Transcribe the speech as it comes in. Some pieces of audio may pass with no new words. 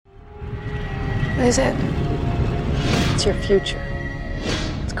What is it? It's your future.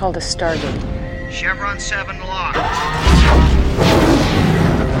 It's called a Stargate. Chevron 7 locked.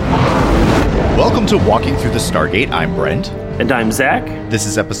 Welcome to Walking Through the Stargate. I'm Brent. And I'm Zach. This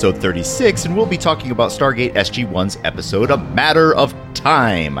is episode 36, and we'll be talking about Stargate SG-1's episode, A Matter of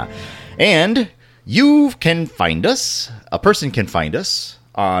Time. And you can find us, a person can find us,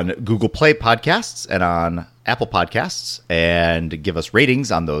 on Google Play Podcasts and on Apple Podcasts, and give us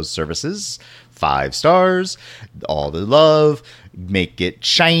ratings on those services. 5 stars, all the love, make it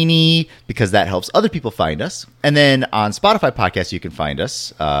shiny, because that helps other people find us. And then on Spotify Podcasts, you can find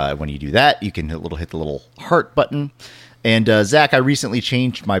us. When you do that, you can hit the little heart button. And Zach, I recently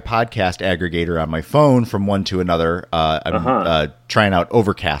changed my podcast aggregator on my phone from one to another. I'm trying out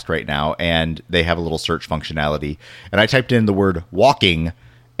Overcast right now, and they have a little search functionality. And I typed in the word walking,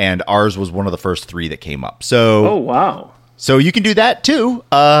 and ours was one of the first 3 that came up. So, oh, wow. So you can do that too.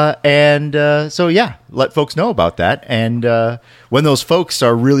 So yeah, let folks know about that. And when those folks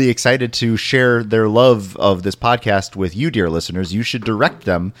are really excited to share their love of this podcast with you, dear listeners, you should direct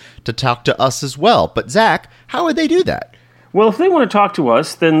them to talk to us as well. But Zach, how would they do that? Well, if they want to talk to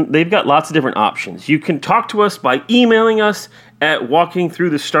us, then they've got lots of different options. You can talk to us by emailing us at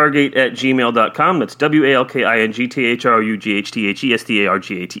walkingthroughthestargate@gmail.com. That's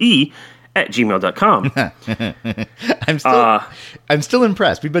WALKINGTHROUGHTHESTARGATE @gmail.com. I'm still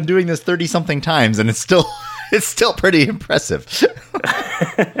impressed. We've been doing this 30-something times, and it's still pretty impressive.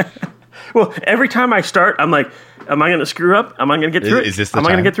 Well, every time I start, I'm like, am I going to screw up? Am I going to get through it? Is this the Am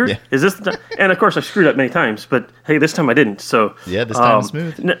time? I going to get through it? Yeah. Is this the time? And of course, I screwed up many times, but hey, this time I didn't. So yeah, this time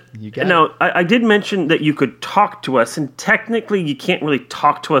smooth. You got it. I did mention that you could talk to us, and technically, you can't really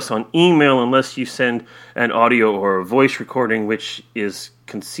talk to us on email unless you send an audio or a voice recording, which is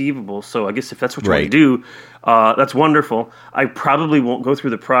conceivable. So I guess if that's what you want to do, that's wonderful. I probably won't go through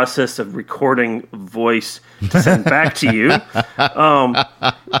the process of recording voice to send back to you.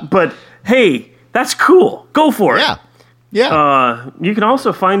 But hey, that's cool. Go for it. Yeah. You can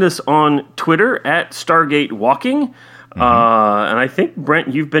also find us on Twitter at Stargate Walking. And I think,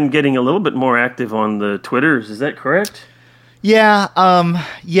 Brent, you've been getting a little bit more active on the Twitters. Is that correct? Yeah,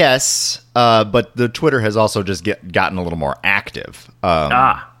 yes, but the Twitter has also just gotten a little more active.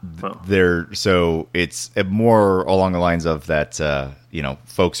 So it's more along the lines of that,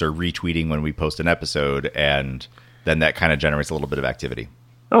 folks are retweeting when we post an episode, and then that kind of generates a little bit of activity.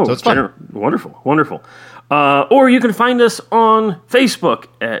 Oh, so it's fun. Wonderful. Or you can find us on Facebook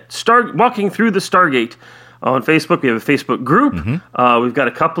at Walking Through the Stargate. On Facebook, we have a Facebook group. We've got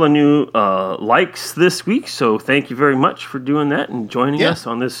a couple of new likes this week, so thank you very much for doing that and joining us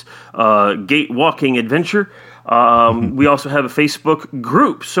on this gate walking adventure. We also have a Facebook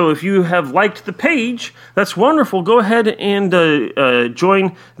group, so if you have liked the page, that's wonderful. Go ahead and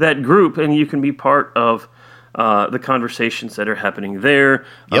join that group, and you can be part of the conversations that are happening there.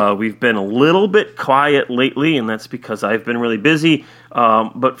 Yep. We've been a little bit quiet lately, and that's because I've been really busy.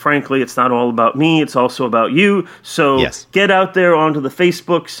 But frankly, it's not all about me. It's also about you. So get out there onto the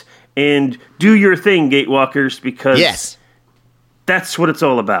Facebooks and do your thing, Gatewalkers, because that's what it's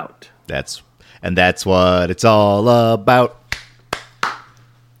all about. That's what it's all about.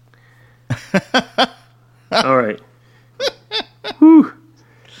 All right. Whew.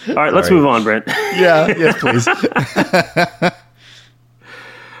 All right, let's move on, Brent. Yes, please.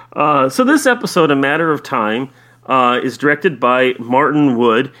 So this episode, A Matter of Time, is directed by Martin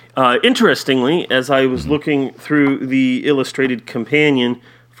Wood. Interestingly, as I was looking through the illustrated companion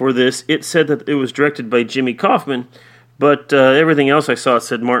for this, it said that it was directed by Jimmy Kaufman, but everything else I saw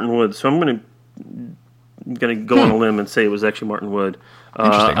said Martin Wood. So I'm going to go on a limb and say it was actually Martin Wood.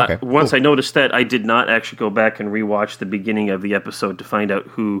 Interesting. Okay. Once I noticed that, I did not actually go back and rewatch the beginning of the episode to find out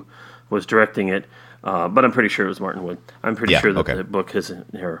who was directing it, but I'm pretty sure it was Martin Wood. I'm pretty sure that the book is an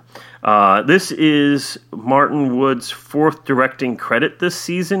error. This is Martin Wood's 4th directing credit this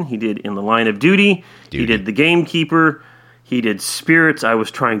season. He did In the Line of Duty. He did The Gamekeeper. He did Spirits. I was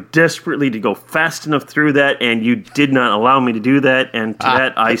trying desperately to go fast enough through that, and you did not allow me to do that. And to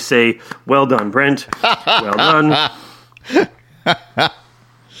that, I say, well done, Brent. Well done.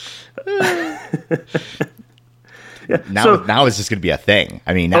 Now it's just going to be a thing.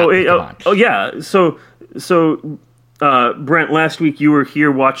 I mean, come on. Oh, yeah. So Brent, last week you were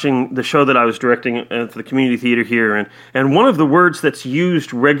here watching the show that I was directing at the community theater here, and one of the words that's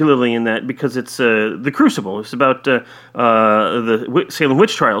used regularly in that, because it's The Crucible, it's about the Salem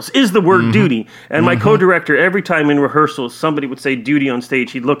witch trials, is the word duty. And my co-director, every time in rehearsals somebody would say duty on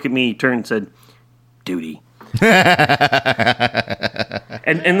stage, he'd look at me, turn and said, duty.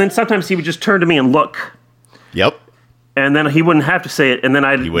 And then sometimes he would just turn to me and look. Yep. and then he wouldn't have to say it, and then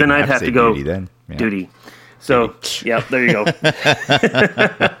I'd have to go duty then. Yeah. duty. So yeah, there you go.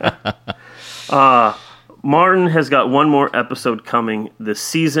 Martin has got one more episode coming this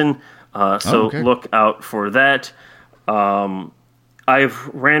season, so look out for that. I've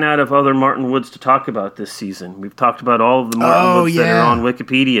ran out of other Martin Woods to talk about this season. We've talked about all of the Martin Woods that are on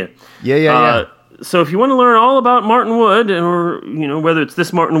Wikipedia. Yeah. So if you want to learn all about Martin Wood, or whether it's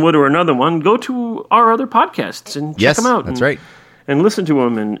this Martin Wood or another one, go to our other podcasts and check them out. That's right. And listen to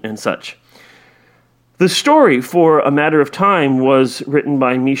them and such. The story for A Matter of Time was written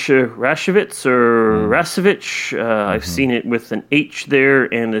by Misha Rasevich or Rasevich. I've seen it with an H there,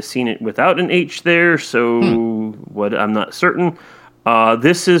 and I've seen it without an H there. So what? I'm not certain.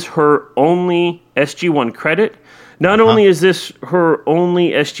 This is her only SG-1 credit. Not only is this her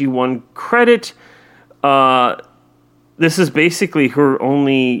only SG-1 credit, this is basically her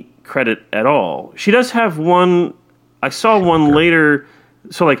only credit at all. She does have one. I saw one later.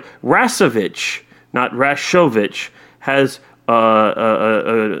 So like Rasevich, not Rashovich, has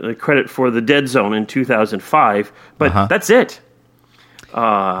a credit for The Dead Zone in 2005, but that's it.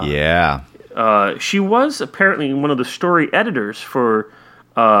 She was apparently one of the story editors for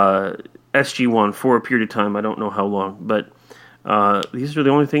SG-1 for a period of time. I don't know how long, but these are the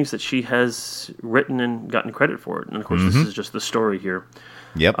only things that she has written and gotten credit for it. And of course, this is just the story here.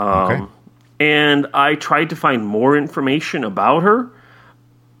 Yep. Okay. And I tried to find more information about her,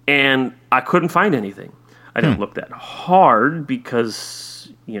 and I couldn't find anything. I didn't look that hard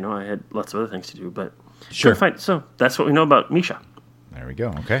because, I had lots of other things to do, but sure. couldn't find it. So that's what we know about Misha. There we go.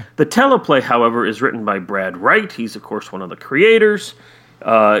 Okay. The teleplay, however, is written by Brad Wright. He's, of course, one of the creators.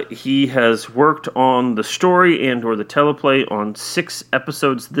 He has worked on the story and or the teleplay on 6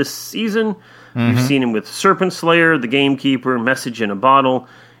 episodes this season. We've seen him with Serpent Slayer, The Gamekeeper, Message in a Bottle,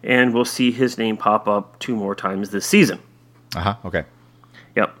 and we'll see his name pop up 2 more times this season. Okay.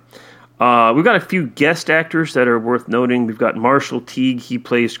 Yep. We've got a few guest actors that are worth noting. We've got Marshall Teague. He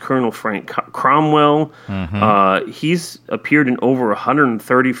plays Colonel Frank Cromwell. He's appeared in over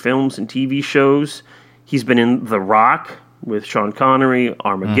 130 films and TV shows. He's been in The Rock with Sean Connery,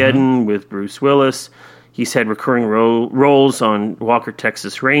 Armageddon with Bruce Willis. He's had recurring roles on Walker,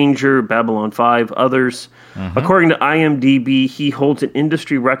 Texas Ranger, Babylon 5, others. According to IMDb, he holds an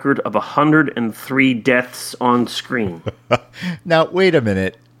industry record of 103 deaths on screen. Now, wait a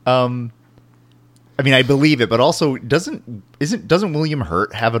minute. I believe it, but also doesn't William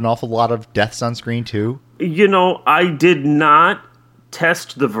Hurt have an awful lot of deaths on screen too? I did not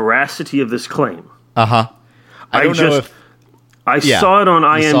test the veracity of this claim. I don't know if I saw it on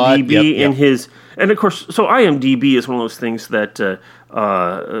IMDb in his, and of course, so IMDb is one of those things that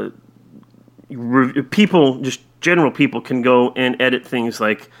general people can go and edit things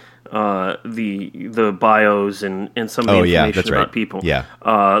like the bios and some of the information about people. Yeah.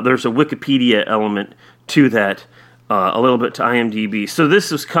 There's a Wikipedia element to that, a little bit to IMDb. So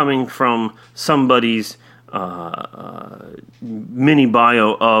this is coming from somebody's mini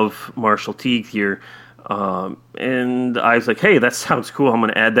bio of Marshall Teague here. And I was like, hey, that sounds cool. I'm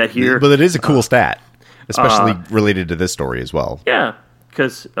going to add that here. But it is a cool stat, especially related to this story as well. Yeah,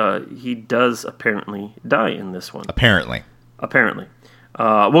 because he does apparently die in this one. Apparently.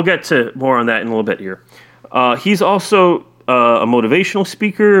 We'll get to more on that in a little bit here. He's also a motivational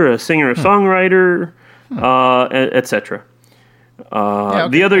speaker, a singer, a songwriter, etc.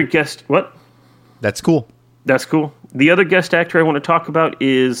 The other guest... What? That's cool. The other guest actor I want to talk about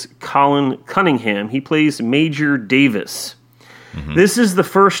is Colin Cunningham. He plays Major Davis. This is the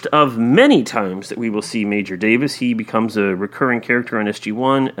first of many times that we will see Major Davis. He becomes a recurring character on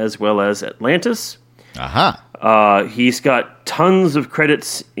SG-1 as well as Atlantis. He's got tons of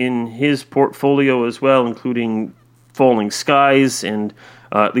credits in his portfolio as well, including Falling Skies and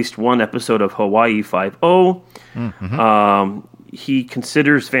at least one episode of Hawaii Five-0. He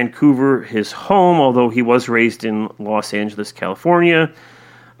considers Vancouver his home, although he was raised in Los Angeles, California.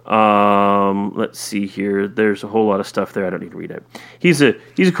 Let's see here. There's a whole lot of stuff there. I don't need to read it. He's a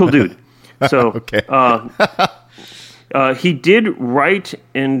cool dude. So he did write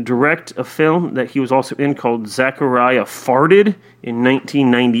and direct a film that he was also in called Zachariah Farted in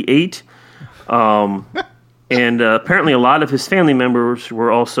 1998. And apparently a lot of his family members were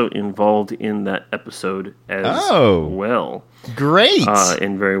also involved in that episode as well. Great.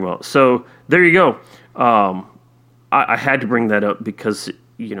 And very well. So there you go. I had to bring that up because,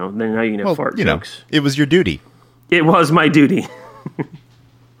 then now you can have fart jokes. It was your duty. It was my duty.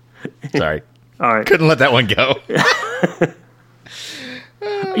 Sorry. All right. Couldn't let that one go.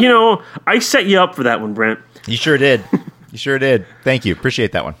 I set you up for that one, Brent. You sure did. Thank you.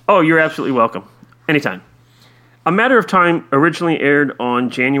 Appreciate that one. Oh, you're absolutely welcome. Anytime. A Matter of Time originally aired on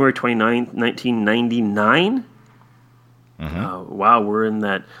January 29th, 1999. Wow, we're in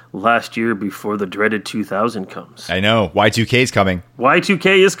that last year before the dreaded 2000 comes. I know. Y2K is coming.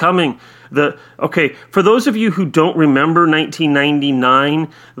 Y2K is coming. For those of you who don't remember 1999,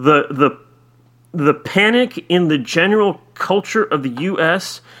 the panic in the general culture of the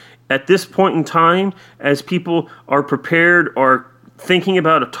U.S. at this point in time, as people are prepared or thinking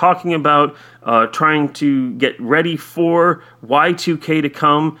about or talking about trying to get ready for Y2K to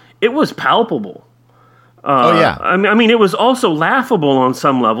come, it was palpable. Oh, yeah. I mean, it was also laughable on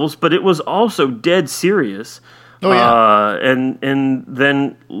some levels, but it was also dead serious. Oh, yeah. And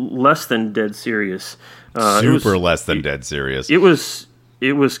then less than dead serious. Super less than dead serious. It was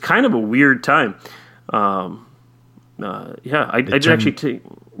kind of a weird time. I did actually take...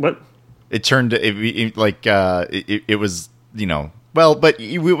 What? It turned... It was, Well, but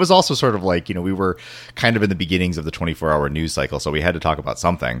it was also sort of like, we were kind of in the beginnings of the 24-hour news cycle, so we had to talk about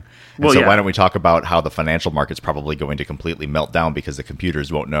something. And why don't we talk about how the financial market's probably going to completely melt down because the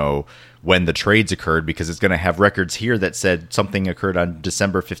computers won't know when the trades occurred, because it's going to have records here that said something occurred on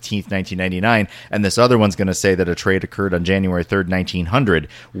December 15th, 1999, and this other one's going to say that a trade occurred on January 3rd, 1900.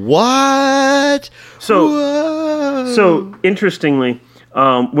 What? So interestingly...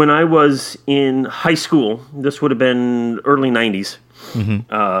 when I was in high school, this would have been early 90s,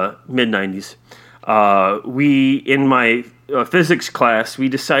 mid 90s, in my physics class, we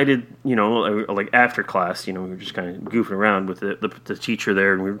decided, like after class, we were just kind of goofing around with the teacher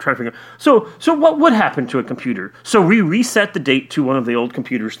there, and we were trying to figure out, so what would happen to a computer? So we reset the date to one of the old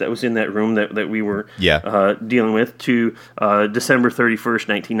computers that was in that room that we were dealing with to December 31st,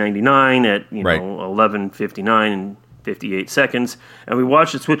 1999 at, 11:59 and 58 seconds, and we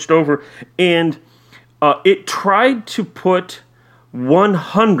watched it switched over, and it tried to put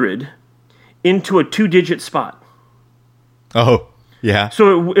 100 into a 2-digit spot. Oh, yeah.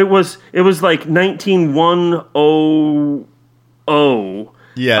 So it was like 19100.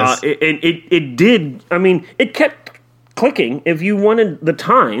 Yes. It did. I mean, it kept clicking. If you wanted the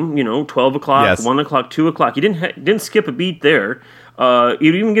time, 12 o'clock, 1 o'clock, 2 o'clock, you didn't skip a beat there.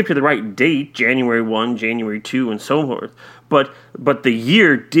 You'd even get to the right date, January 1, January 2, and so forth. But the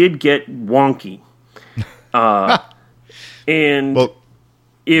year did get wonky. And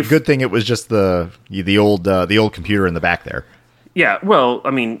good thing it was just the old computer in the back there. Yeah, well,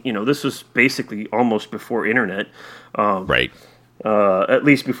 I mean, this was basically almost before internet. Right. At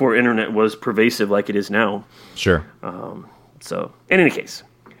least before internet was pervasive like it is now. Sure. So, in any case,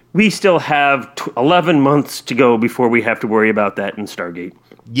 we still have 11 months to go before we have to worry about that in Stargate.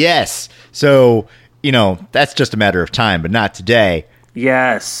 Yes. So, that's just a matter of time, but not today.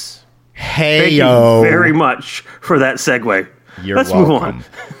 Yes. Hey, Thank you very much for that segue. Let's welcome.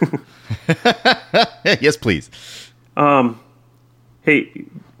 Move on. Yes, please. Hey,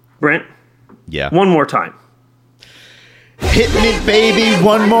 Brent. Yeah. One more time. Hit me, baby,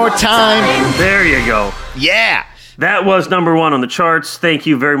 one more time. There you go. Yeah. That was number 1 on the charts. Thank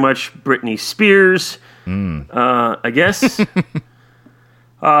you very much, Britney Spears. I guess. In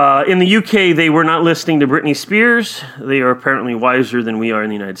the UK, they were not listening to Britney Spears. They are apparently wiser than we are in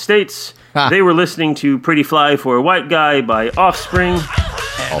the United States. They were listening to Pretty Fly for a White Guy by Offspring.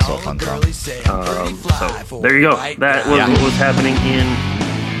 Also a fun song. So there you go. That was what was happening in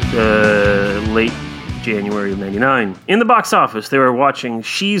late January of 99. In the box office, they were watching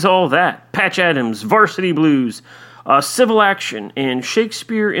She's All That, Patch Adams, Varsity Blues, Civil Action, and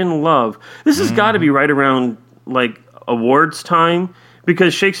Shakespeare in Love. This has got to be right around awards time,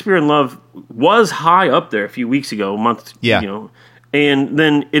 because Shakespeare in Love was high up there a few weeks ago, and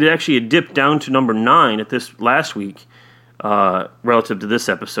then it actually had dipped down to number 9 at this last week, relative to this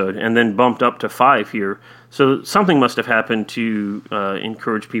episode, and then bumped up to 5 here. So something must have happened to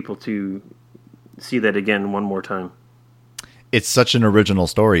encourage people to see that again one more time. It's such an original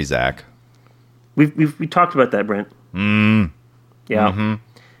story, Zach. We talked about that, Brent. Yeah. Mm-hmm.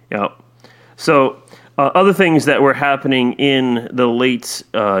 Yeah. So other things that were happening in the late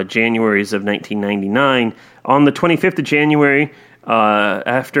Januaries of 1999. On the 25th of January,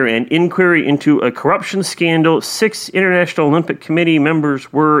 after an inquiry into a corruption scandal, 6 International Olympic Committee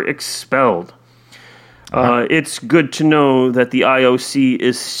members were expelled. It's good to know that the IOC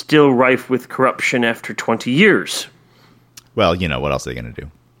is still rife with corruption after 20 years. Well, what else are they going to do?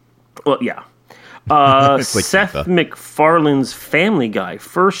 Well, yeah. Seth FIFA. MacFarlane's Family Guy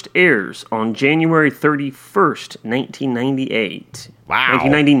first airs on January 31st, 1998. Wow.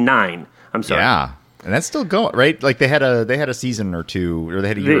 1999. I'm sorry. Yeah. And that's still going, right? Like they had a season or two, or they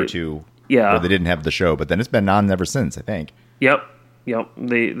had a year or two where they didn't have the show, but then it's been on ever since, I think. Yep.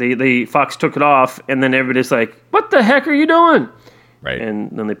 Fox took it off, and then everybody's like, "What the heck are you doing?" Right.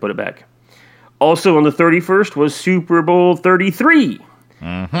 And then they put it back. Also on the 31st was Super Bowl 33,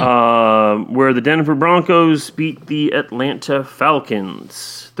 where the Denver Broncos beat the Atlanta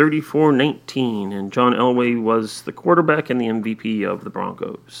Falcons 34-19, and John Elway was the quarterback and the MVP of the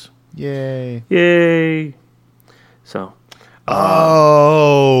Broncos. Yay. Yay. So.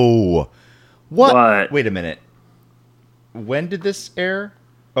 What? What? Wait a minute. When did this air?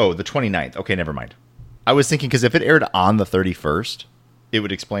 Oh, the 29th. Okay, never mind. I was thinking because if it aired on the 31st, it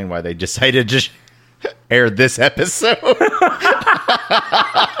would explain why they decided to air this episode.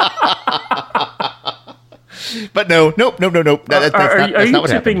 But nope. That's are not you what tipping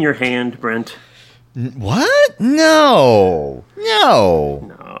happened. your hand, Brent? What? No.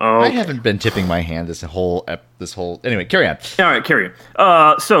 I Okay. haven't been tipping my hand this whole. Anyway, carry on. All right, carry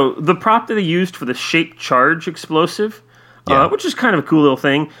on. So the prop that they used for the shaped charge explosive, Yeah. which is kind of a cool little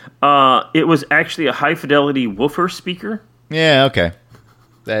thing, it was actually a high-fidelity woofer speaker. Yeah, okay.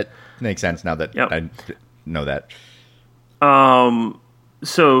 That makes sense now that Yep. I know that.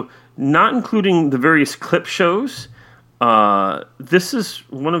 So not including the various clip shows, this is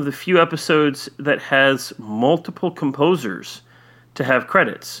one of the few episodes that has multiple composers to have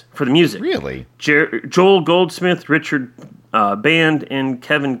credits for the music. Really? Joel Goldsmith, Richard Band, and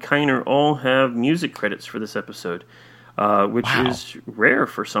Kevin Kiner all have music credits for this episode, which Wow. is rare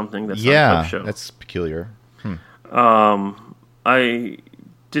for something that's on a Yeah, clip show. that's peculiar. I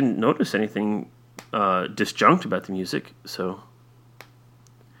didn't notice anything disjunct about the music, so...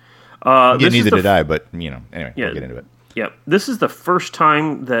 Yeah, this is neither the did I, but, anyway, Yeah. we'll get into it. Yeah, this is the first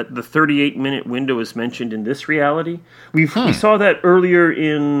time that the 38-minute window is mentioned in this reality. We saw that earlier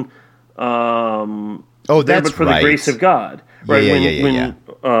in Oh, There that's But for right. the Grace of God. Right, Yeah, when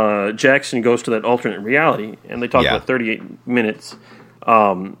Jackson goes to that alternate reality, and they talk Yeah. about 38 minutes.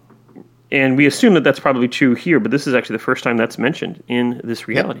 And we assume that that's probably true here, but this is actually the first time that's mentioned in this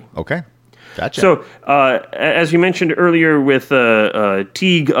reality. Okay. Gotcha. So, as you mentioned earlier with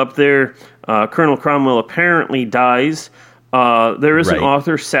Teague up there, Colonel Cromwell apparently dies. There is an Right.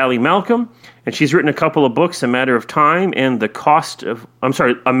 author, Sally Malcolm, and she's written a couple of books, A Matter of Time and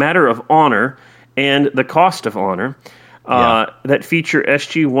A Matter of Honor and The Cost of Honor, that feature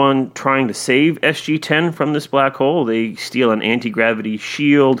SG-1 trying to save SG-10 from this black hole. They steal an anti-gravity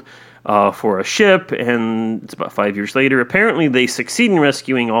shield for a ship, and it's about 5 years later. Apparently, they succeed in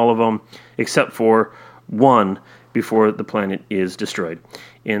rescuing all of them except for one before the planet is destroyed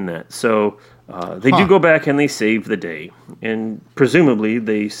in that. So they do go back and they save the day. And presumably,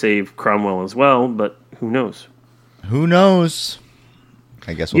 they save Cromwell as well, but who knows? Who knows?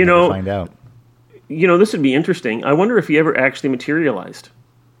 I guess we'll never find out. This would be interesting. I wonder if he ever actually materialized.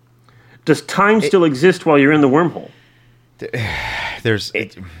 Does time still exist while you're in the wormhole?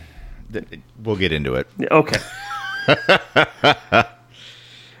 We'll get into it. Okay.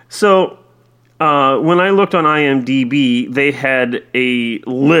 So, when I looked on IMDb, they had a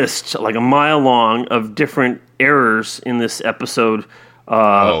list, like a mile long, of different errors in this episode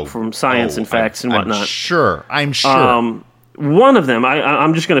from Science and Facts and whatnot. I'm sure. One of them,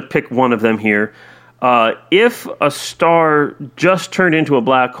 I'm just going to pick one of them here. If a star just turned into a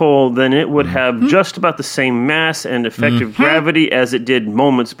black hole, then it would have just about the same mass and effective gravity as it did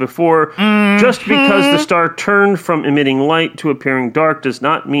moments before. Just because the star turned from emitting light to appearing dark does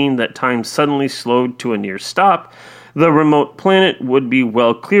not mean that time suddenly slowed to a near stop. The remote planet would be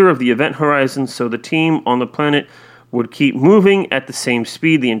well clear of the event horizon, so the team on the planet would keep moving at the same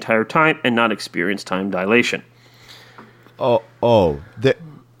speed the entire time and not experience time dilation.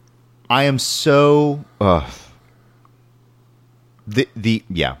 I am so yes.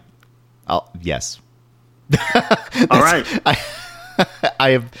 All right. I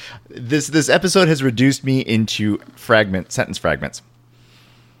have this episode has reduced me into sentence fragments.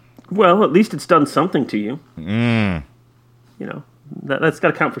 Well, at least it's done something to you. That's got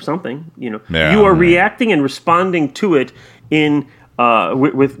to count for something. You are reacting and responding to it in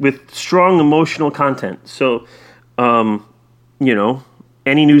with strong emotional content. So,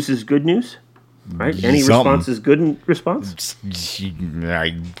 any news is good news, right? Any response is good response.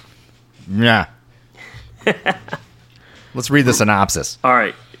 Yeah. Let's read the synopsis. All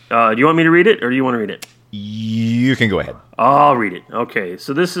right. Do you want me to read it, or do you want to read it? You can go ahead. I'll read it. Okay.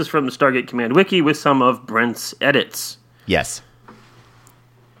 So this is from the Stargate Command Wiki with some of Brent's edits. Yes.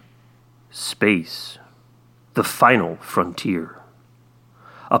 Space. The final frontier.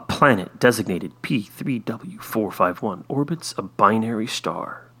 A planet designated P3W451 orbits a binary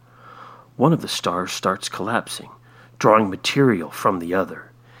star. One of the stars starts collapsing, drawing material from the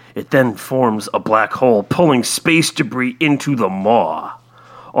other. It then forms a black hole, pulling space debris into the maw.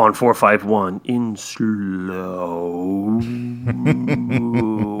 On 451, in slow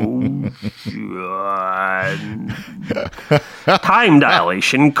motion. Time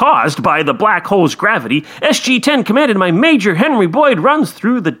dilation caused by the black hole's gravity, SG-10, commanded by Major Henry Boyd, runs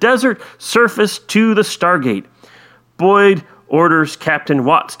through the desert surface to the Stargate. Boyd orders Captain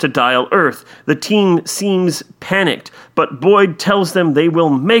Watts to dial Earth. The team seems panicked, but Boyd tells them they will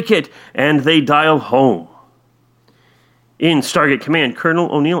make it, and they dial home. In Stargate Command,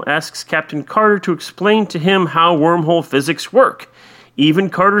 Colonel O'Neill asks Captain Carter to explain to him how wormhole physics work.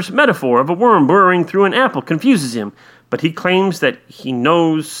 Even Carter's metaphor of a worm burrowing through an apple confuses him, but he claims that he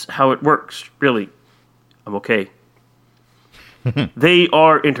knows how it works. Really, I'm okay. They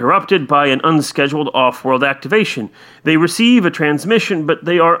are interrupted by an unscheduled off-world activation. They receive a transmission, but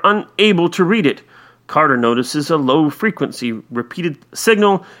they are unable to read it. Carter notices a low-frequency repeated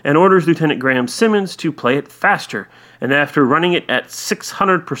signal and orders Lieutenant Graham Simmons to play it faster. And after running it at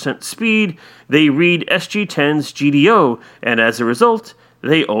 600% speed, they read SG-10's GDO, and as a result,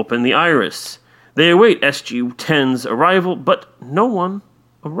 they open the iris. They await SG-10's arrival, but no one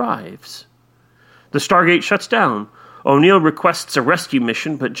arrives. The Stargate shuts down. O'Neill requests a rescue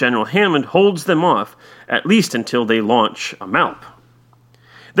mission, but General Hammond holds them off, at least until they launch a MALP.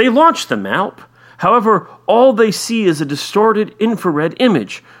 They launch the MALP. However, all they see is a distorted infrared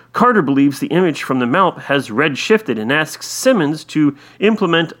image. Carter believes the image from the MALP has red-shifted and asks Simmons to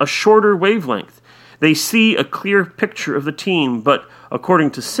implement a shorter wavelength. They see a clear picture of the team, but according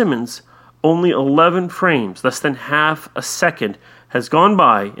to Simmons, only 11 frames, less than half a second, has gone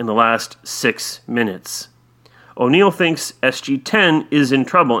by in the last 6 minutes. O'Neill thinks SG-10 is in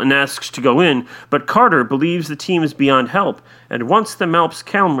trouble and asks to go in, but Carter believes the team is beyond help and wants the MALP's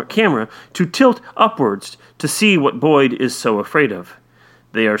camera to tilt upwards to see what Boyd is so afraid of.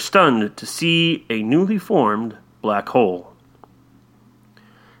 They are stunned to see a newly formed black hole.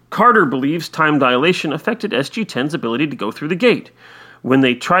 Carter believes time dilation affected SG-10's ability to go through the gate. When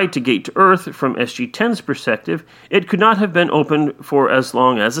they tried to gate to Earth, from SG-10's perspective, it could not have been opened for as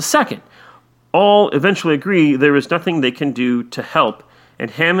long as a second. All eventually agree there is nothing they can do to help,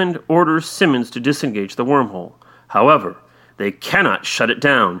 and Hammond orders Simmons to disengage the wormhole. However, they cannot shut it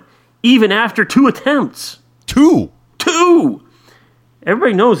down, even after 2 attempts. 2? 2!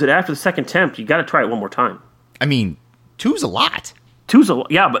 Everybody knows that after the second attempt, you got to try it one more time. I mean, 2's a lot. 2's a lot,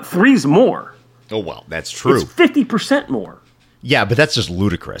 yeah, but 3's more. Oh, well, that's true. It's 50% more. Yeah, but that's just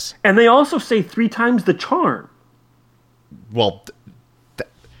ludicrous. And they also say 3 times the charm. Well,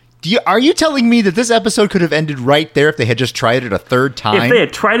 are you telling me that this episode could have ended right there if they had just tried it a third time? If they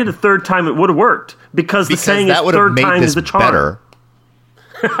had tried it a third time, it would have worked. Because the saying is third time is the charm.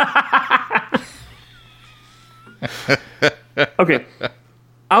 Okay.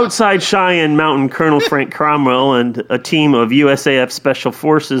 Outside Cheyenne Mountain, Colonel Frank Cromwell and a team of USAF Special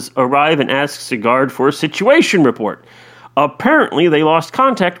Forces arrive and asks a guard for a situation report. Apparently, they lost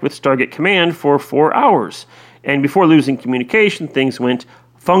contact with Stargate Command for 4 hours. And before losing communication, things went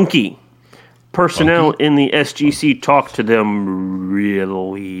funky. Personnel in the SGC talked to them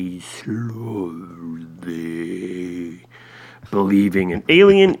really slowly. Believing an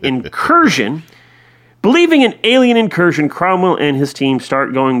alien incursion, Cromwell and his team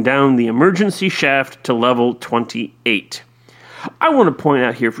start going down the emergency shaft to level 28. I want to point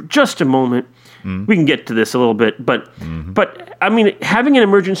out here for just a moment, we can get to this a little bit, but I mean, having an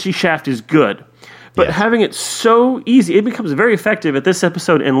emergency shaft is good. But having it so easy, it becomes very effective at this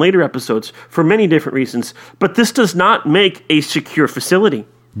episode and later episodes for many different reasons. But this does not make a secure facility.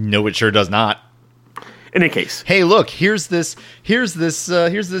 No, it sure does not. In any case, hey, look, here's this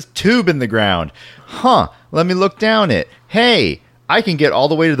tube in the ground. Huh? Let me look down it. Hey, I can get all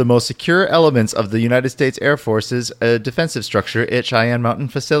the way to the most secure elements of the United States Air Force's defensive structure at Cheyenne Mountain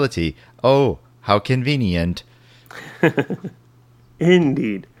Facility. Oh, how convenient.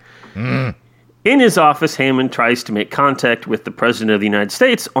 Indeed. In his office, Hammond tries to make contact with the President of the United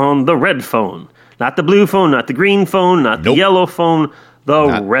States on the red phone. Not the blue phone, not the green phone, not the yellow phone,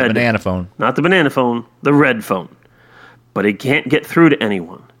 the red. The banana phone. Not the banana phone, the red phone. But he can't get through to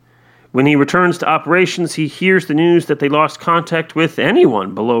anyone. When he returns to operations, he hears the news that they lost contact with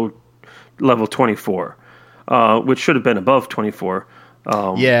anyone below level 24, which should have been above 24.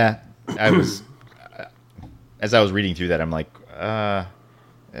 Yeah, I was... as I was reading through that, I'm like,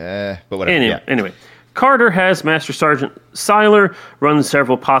 but whatever. Anyway, Carter has Master Sergeant Seiler run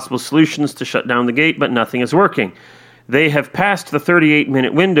several possible solutions to shut down the gate, but nothing is working. They have passed the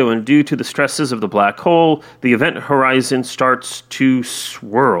 38-minute window, and due to the stresses of the black hole, the event horizon starts to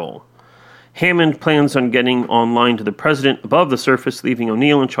swirl. Hammond plans on getting online to the president above the surface, leaving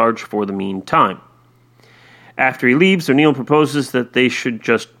O'Neill in charge for the meantime. After he leaves, O'Neill proposes that they should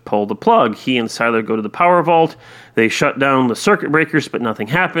just pull the plug. He and Siler go to the power vault. They shut down the circuit breakers, but nothing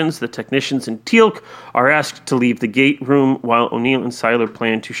happens. The technicians in Teal'c are asked to leave the gate room while O'Neill and Siler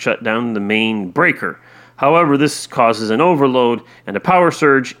plan to shut down the main breaker. However, this causes an overload, and a power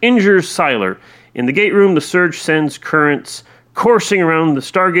surge injures Siler. In the gate room, the surge sends currents coursing around the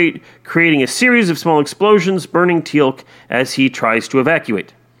Stargate, creating a series of small explosions, burning Teal'c as he tries to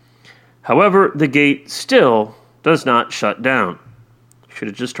evacuate. However, the gate still does not shut down. Should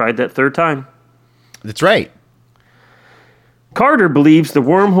have just tried that third time. That's right. Carter believes the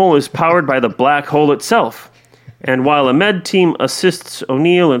wormhole is powered by the black hole itself. And while a med team assists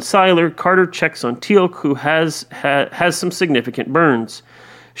O'Neill and Siler, Carter checks on Teal'c, who has some significant burns.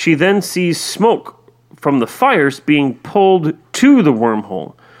 She then sees smoke from the fires being pulled to the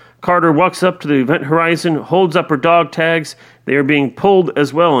wormhole. Carter walks up to the event horizon, holds up her dog tags. They are being pulled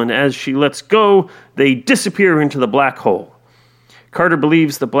as well, and as she lets go, they disappear into the black hole. Carter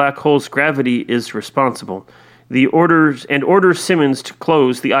believes the black hole's gravity is responsible. Orders Simmons to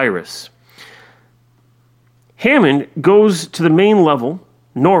close the iris. Hammond goes to the main level,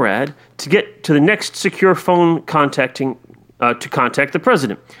 NORAD, to get to the next secure phone to contact the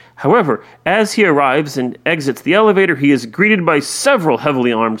president. However, as he arrives and exits the elevator, he is greeted by several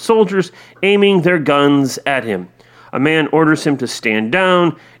heavily armed soldiers aiming their guns at him. A man orders him to stand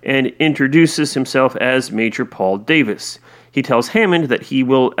down and introduces himself as Major Paul Davis. He tells Hammond that he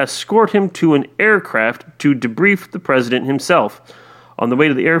will escort him to an aircraft to debrief the president himself. On the way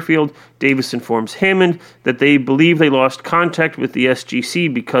to the airfield, Davis informs Hammond that they believe they lost contact with the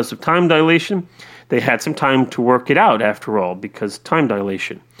SGC because of time dilation. They had some time to work it out, after all, because time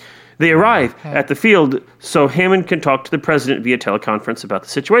dilation. They arrive at the field so Hammond can talk to the president via teleconference about the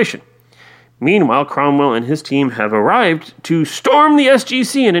situation. Meanwhile, Cromwell and his team have arrived to storm the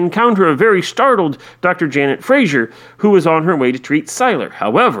SGC and encounter a very startled Dr. Janet Fraser, who is on her way to treat Siler.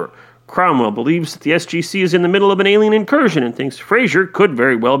 However, Cromwell believes that the SGC is in the middle of an alien incursion and thinks Fraser could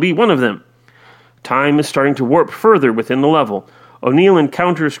very well be one of them. Time is starting to warp further within the level. O'Neill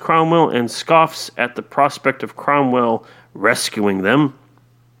encounters Cromwell and scoffs at the prospect of Cromwell rescuing them.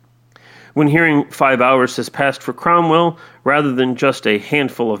 When hearing 5 hours has passed for Cromwell, rather than just a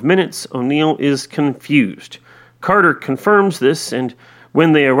handful of minutes, O'Neill is confused. Carter confirms this, and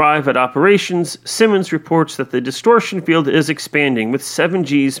when they arrive at operations, Simmons reports that the distortion field is expanding, with 7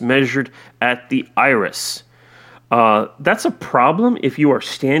 Gs measured at the iris. That's a problem if you are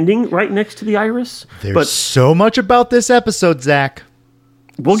standing right next to the iris. There's so much about this episode, Zach.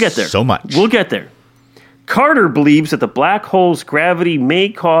 We'll get there. So much. We'll get there. Carter believes that the black hole's gravity may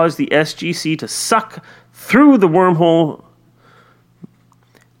cause the SGC to suck through the wormhole.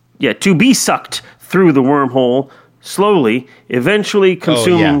 To be sucked through the wormhole slowly, eventually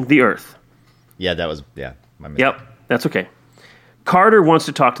consuming the Earth. Yeah, that was, my mistake. Yep, that's okay. Carter wants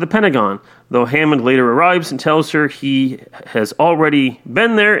to talk to the Pentagon, though Hammond later arrives and tells her he has already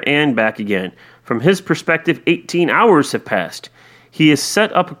been there and back again. From his perspective, 18 hours have passed. He has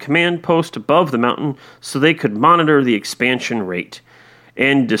set up a command post above the mountain so they could monitor the expansion rate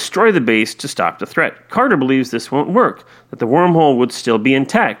and destroy the base to stop the threat. Carter believes this won't work, that the wormhole would still be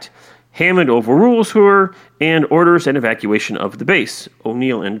intact. Hammond overrules her and orders an evacuation of the base.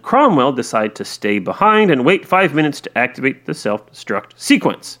 O'Neill and Cromwell decide to stay behind and wait 5 minutes to activate the self-destruct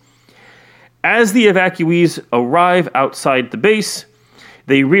sequence. As the evacuees arrive outside the base,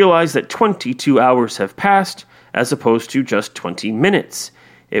 they realize that 22 hours have passed, as opposed to just 20 minutes.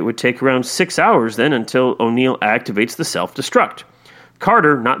 It would take around 6 hours then until O'Neill activates the self-destruct.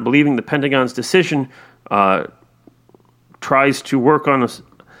 Carter, not believing the Pentagon's decision, tries to work on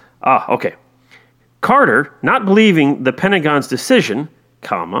Carter, not believing the Pentagon's decision,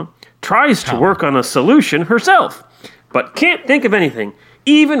 tries to work on a solution herself, but can't think of anything,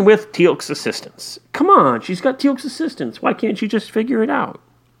 even with Teal'c's assistance. Come on, she's got Teal'c's assistance. Why can't she just figure it out?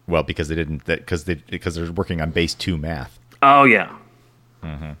 Well, because they're working on base 2 math. Oh, yeah.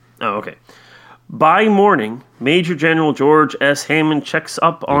 Mm-hmm. Oh, okay. By morning, Major General George S. Hammond checks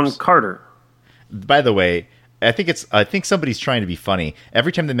up on Carter. By the way, I think somebody's trying to be funny.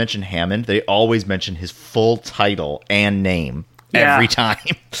 Every time they mention Hammond, they always mention his full title and name. Yeah. Every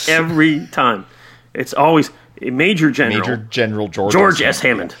time. Every time. It's always Major General George S.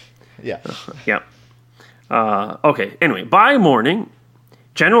 Hammond. Yeah. Yeah. Okay. Anyway, by morning,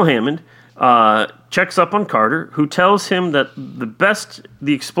 General Hammond checks up on Carter, who tells him that the best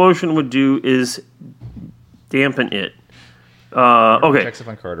the explosion would do is dampen it. Okay. Checks up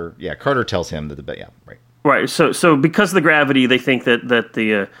on Carter. Yeah, Carter tells him that right. Right. So because of the gravity, they think that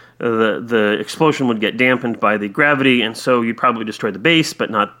the explosion would get dampened by the gravity, and so you'd probably destroy the base, but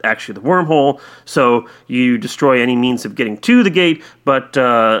not actually the wormhole. So you destroy any means of getting to the gate, but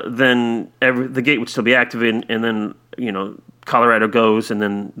then the gate would still be activated, and then Colorado goes, and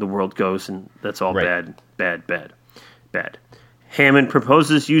then the world goes, and that's all Right. bad. Hammond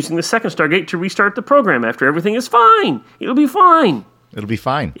proposes using the second Stargate to restart the program after everything is fine. It'll be fine. It'll be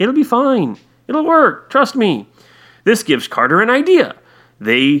fine. It'll be fine. It'll work. Trust me. This gives Carter an idea.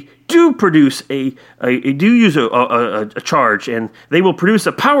 They do produce use a charge, and they will produce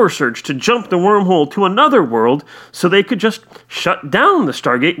a power surge to jump the wormhole to another world, so they could just shut down the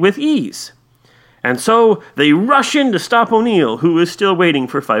Stargate with ease. And so they rush in to stop O'Neill, who is still waiting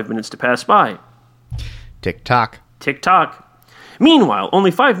for 5 minutes to pass by. Tick-tock. Tick-tock. Meanwhile,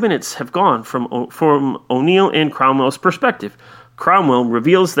 only 5 minutes have gone from O'Neill and Cromwell's perspective. Cromwell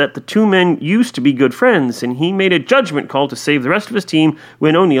reveals that the two men used to be good friends, and he made a judgment call to save the rest of his team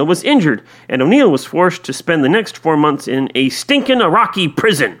when O'Neill was injured, and O'Neill was forced to spend the next 4 months in a stinking Iraqi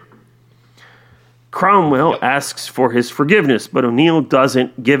prison. Cromwell asks for his forgiveness, but O'Neill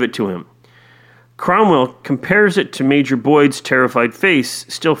doesn't give it to him. Cromwell compares it to Major Boyd's terrified face,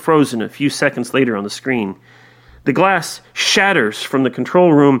 still frozen a few seconds later on the screen. The glass shatters from the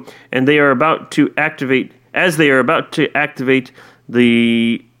control room, and they are about to activate. As they are about to activate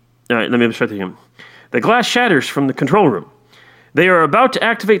the... All right, let me start again. The glass shatters from the control room. They are about to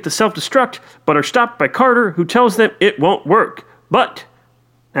activate the self-destruct, but are stopped by Carter, who tells them it won't work. But,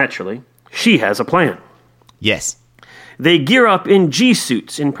 naturally, she has a plan. Yes. They gear up in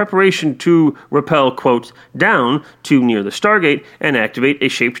G-suits in preparation to rappel, quote, down to near the Stargate and activate a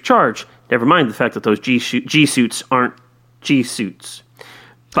shaped charge. Never mind the fact that those G-suits aren't G-suits.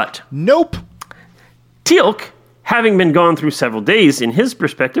 But... Nope. Teal'c, having been gone through several days in his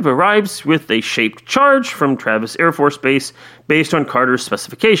perspective, arrives with a shaped charge from Travis Air Force Base based on Carter's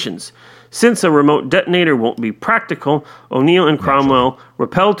specifications. Since a remote detonator won't be practical, O'Neill and Cromwell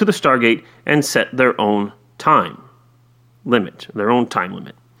rappel to the Stargate and set their own time limit.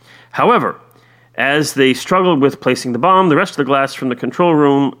 However, as they struggle with placing the bomb, the rest of the glass from the control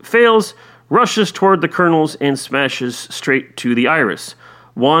room fails, rushes toward the kernels, and smashes straight to the Iris.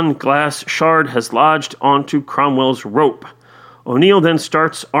 One glass shard has lodged onto Cromwell's rope. O'Neill then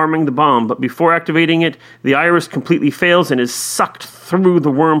starts arming the bomb, but before activating it, the Iris completely fails and is sucked through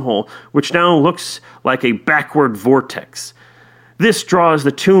the wormhole, which now looks like a backward vortex. This draws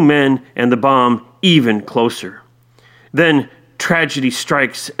the two men and the bomb even closer. Then tragedy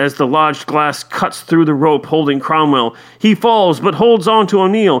strikes as the lodged glass cuts through the rope holding Cromwell. He falls, but holds on to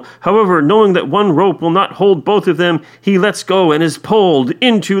O'Neill. However, knowing that one rope will not hold both of them, he lets go and is pulled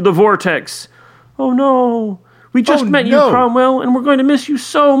into the vortex. Oh no! We just met you, Cromwell, and we're going to miss you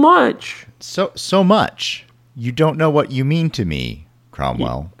so much. So much. You don't know what you mean to me,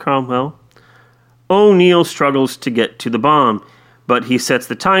 Cromwell. Cromwell. O'Neill struggles to get to the bomb, but he sets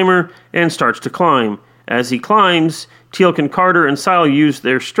the timer and starts to climb. As he climbs, Teal'c and Carter and Sile use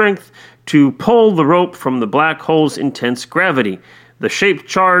their strength to pull the rope from the black hole's intense gravity. The shaped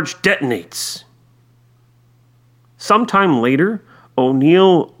charge detonates. Sometime later,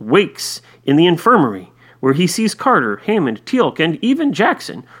 O'Neill wakes in the infirmary, where he sees Carter, Hammond, Teal'c, and even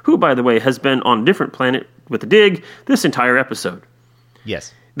Jackson, who, by the way, has been on a different planet with a dig this entire episode.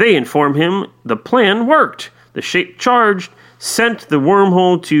 Yes. They inform him the plan worked. The shaped charge sent the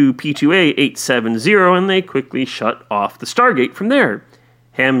wormhole to P2A 870, and they quickly shut off the Stargate from there.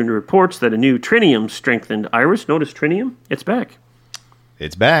 Hammond reports that a new trinium-strengthened Iris, notice trinium, it's back.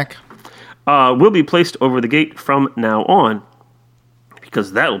 It's back. Will be placed over the gate from now on,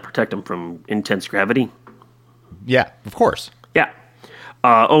 because that will protect them from intense gravity. Yeah, of course. Yeah.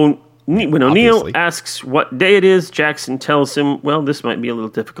 When O'Neill Obviously. asks what day it is, Jackson tells him, well, this might be a little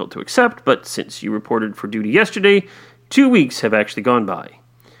difficult to accept, but since you reported for duty yesterday, 2 weeks have actually gone by.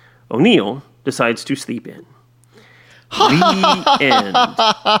 O'Neill decides to sleep in. The end.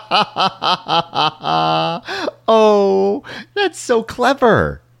 Oh, that's so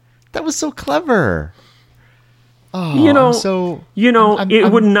clever. That was so clever. Oh,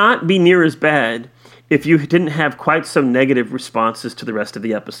 it would not be near as bad if you didn't have quite some negative responses to the rest of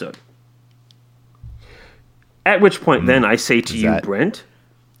the episode. At which point, then, I say to you, Brent,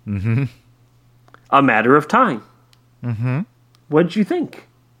 a matter of time. What did you think?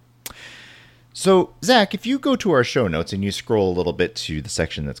 So, Zach, if you go to our show notes and you scroll a little bit to the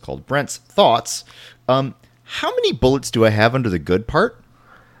section that's called Brent's Thoughts, how many bullets do I have under the good part?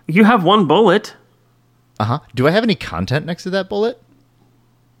 You have one bullet. Do I have any content next to that bullet?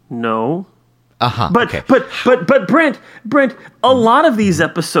 No. Okay. But Brent, a lot of these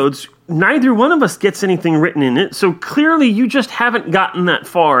episodes neither one of us gets anything written in it, so clearly you just haven't gotten that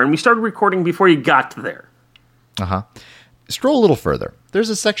far, and we started recording before you got there. Uh-huh. Scroll a little further. There's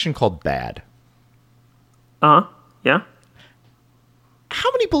a section called bad. Yeah.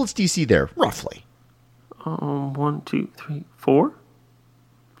 How many bullets do you see there, roughly? 1, 2, 3, 4.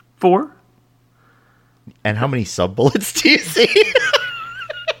 4. And how many sub-bullets do you see?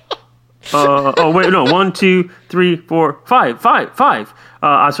 Wait, no. 1, 2, 3, 4, 5. 5.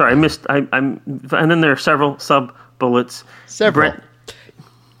 Sorry, I missed. And then there are several sub-bullets. Several. Brent.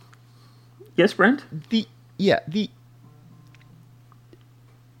 Yes, Brent?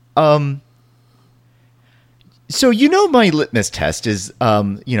 So my litmus test is,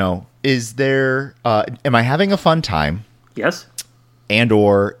 is there, am I having a fun time? Yes. And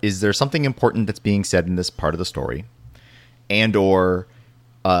or is there something important that's being said in this part of the story? And or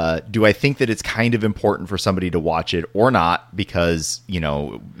do I think that it's kind of important for somebody to watch it or not? Because,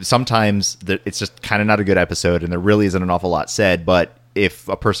 sometimes it's just kind of not a good episode and there really isn't an awful lot said. But if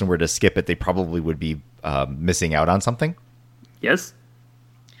a person were to skip it, they probably would be missing out on something. Yes.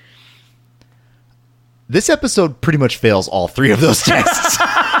 This episode pretty much fails all three of those tests.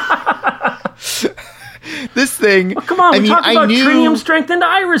 This thing. Well, come on, we talked about tritium strengthened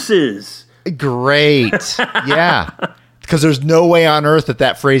irises. Great. Yeah. Because there's no way on earth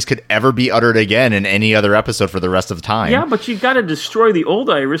that phrase could ever be uttered again in any other episode for the rest of the time. Yeah, but you've got to destroy the old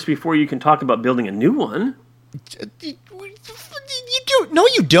iris before you can talk about building a new one. You do. No,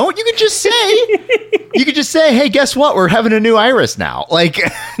 you don't. You can just say, hey, guess what? We're having a new iris now. Like,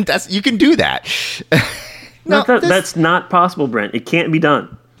 you can do that. No, that's not possible, Brent. It can't be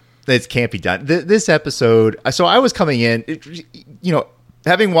done. It can't be done. This episode, so I was coming in,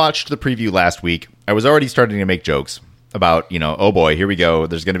 having watched the preview last week, I was already starting to make jokes about, oh boy, here we go.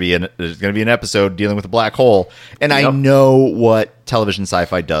 There's going to be an episode dealing with a black hole. And yep. I know what television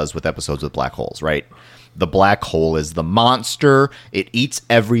sci-fi does with episodes with black holes, right? The black hole is the monster. It eats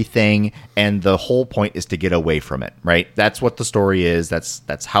everything, and the whole point is to get away from it, right? That's what the story is.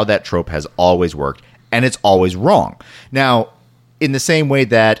 That's how that trope has always worked, and it's always wrong. Now, in the same way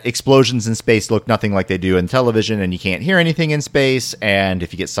that explosions in space look nothing like they do in television, and you can't hear anything in space, and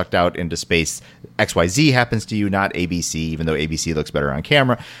if you get sucked out into space, XYZ happens to you, not ABC, even though ABC looks better on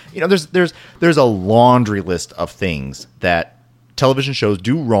camera. There's a laundry list of things that television shows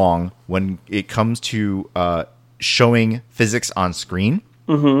do wrong when it comes to showing physics on screen,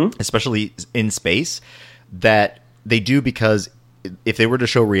 especially in space, that they do because if they were to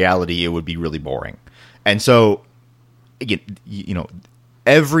show reality, it would be really boring. And so, again,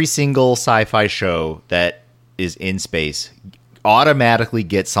 every single sci-fi show that is in space automatically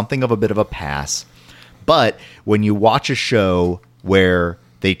gets something of a bit of a pass. But when you watch a show where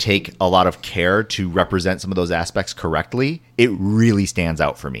they take a lot of care to represent some of those aspects correctly, it really stands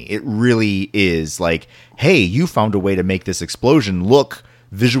out for me. It really is like, hey, you found a way to make this explosion look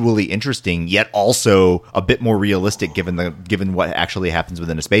visually interesting, yet also a bit more realistic given what actually happens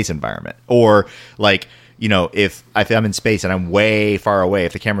within a space environment. Or like, if I'm in space and I'm way far away,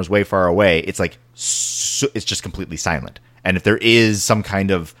 if the camera's way far away, it's like, it's just completely silent. And if there is some kind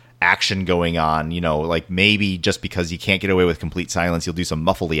of action going on, like maybe just because you can't get away with complete silence, you'll do some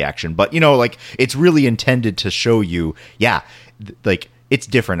muffly action, but like it's really intended to show you, like it's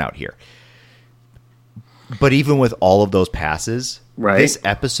different out here. But even with all of those passes, right, this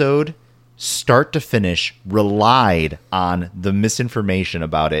episode, start to finish, relied on the misinformation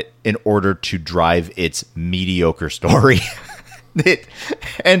about it in order to drive its mediocre story.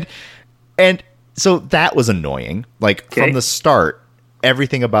 and so that was annoying. Like from the start,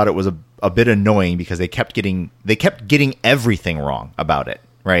 everything about it was a bit annoying because they kept getting everything wrong about it,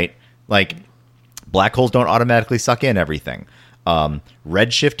 right? Like black holes don't automatically suck in everything.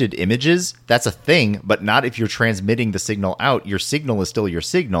 Redshifted images, that's a thing, but not if you're transmitting the signal out. Your signal is still your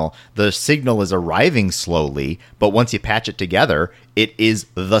signal. The signal is arriving slowly, but once you patch it together, it is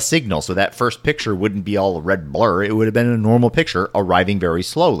the signal. So that first picture wouldn't be all a red blur. It would have been a normal picture arriving very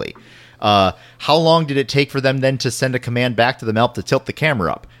slowly. How long did it take for them then to send a command back to the MELP to tilt the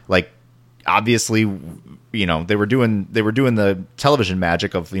camera up? Like, obviously, they were doing the television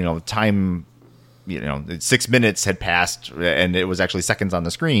magic of, time, 6 minutes had passed and it was actually seconds on the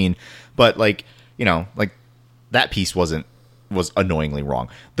screen. But like that piece was annoyingly wrong.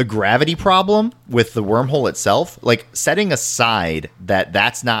 The gravity problem with the wormhole itself, like setting aside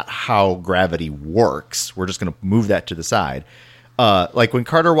that's not how gravity works. We're just going to move that to the side. Like when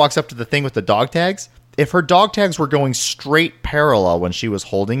Carter walks up to the thing with the dog tags, if her dog tags were going straight parallel when she was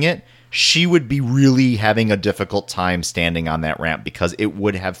holding it, she would be really having a difficult time standing on that ramp because it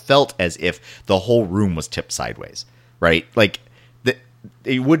would have felt as if the whole room was tipped sideways, right? Like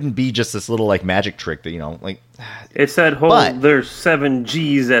it wouldn't be just this little like magic trick that, you know, like it's that whole there's 7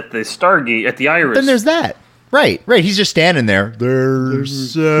 Gs at the Stargate at the Iris. Then there's that. Right. He's just standing there.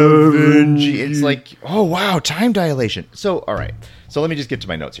 There's 7 G. It's like, oh wow, time dilation. So all right. So let me just get to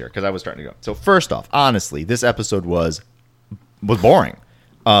my notes here because I was starting to go. So first off, honestly, this episode was boring.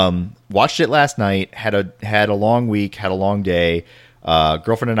 Watched it last night. Had a long week. Had a long day.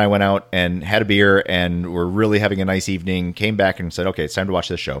 Girlfriend and I went out and had a beer and were really having a nice evening. Came back and said, okay, it's time to watch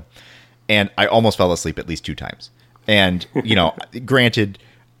this show. And I almost fell asleep at least 2 times. And, you know, granted,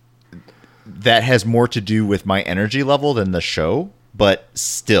 that has more to do with my energy level than the show. But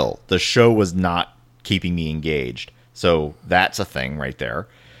still, the show was not keeping me engaged. So that's a thing right there.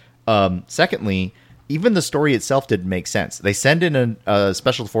 Secondly, even the story itself didn't make sense. They send in a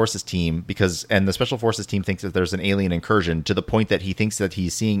special forces team and the special forces team thinks that there's an alien incursion to the point that he thinks that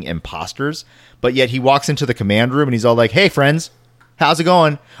he's seeing imposters, but yet he walks into the command room and he's all like, hey friends, how's it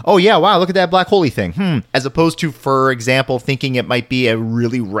going? Oh yeah, wow, look at that black holy thing. As opposed to, for example, thinking it might be a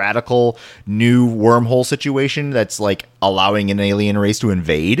really radical new wormhole situation that's like allowing an alien race to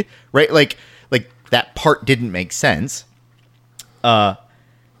invade, right? Like that part didn't make sense. And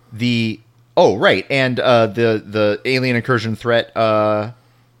the alien incursion threat.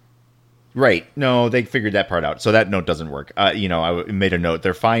 Right. No, they figured that part out. So that note doesn't work. I made a note.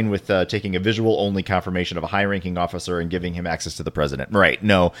 They're fine with taking a visual-only confirmation of a high-ranking officer and giving him access to the president. Right.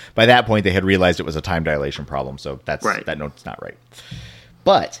 No, by that point, they had realized it was a time dilation problem. So that note's not right.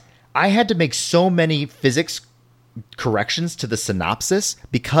 But I had to make so many physics corrections to the synopsis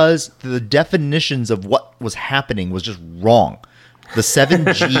because the definitions of what was happening was just wrong. The 7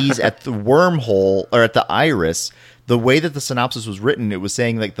 Gs at the wormhole or at the Iris, the way that the synopsis was written, it was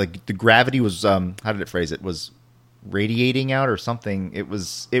saying like the gravity was how did it phrase it? Was radiating out or something. It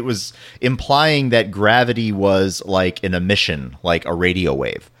was implying that gravity was like an emission, like a radio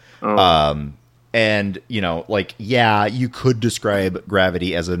wave. Oh. And you know, like you could describe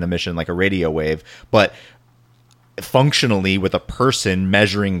gravity as an emission like a radio wave, but functionally with a person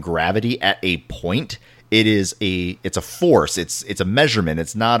measuring gravity at a point, it's a force. It's a measurement.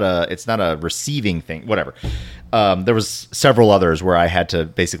 It's not a receiving thing. Whatever. There was several others where I had to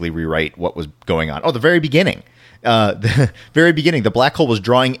basically rewrite what was going on. Oh, the very beginning. The black hole was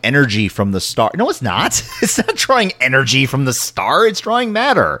drawing energy from the star. No, it's not. It's not drawing energy from the star. It's drawing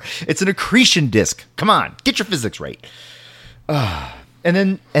matter. It's an accretion disk. Come on, get your physics right.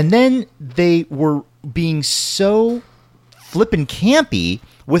 And then they were being so flippin' campy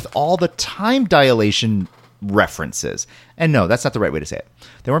with all the time dilation references. And no, that's not the right way to say it.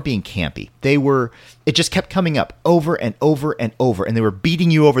 They weren't being campy. It just kept coming up over and over and over, and they were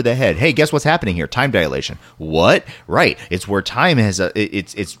beating you over the head. Hey, guess what's happening here? Time dilation. What? Right. It's where time has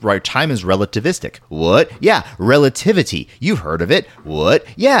it's where time is relativistic. What? Yeah, relativity. You've heard of it. What?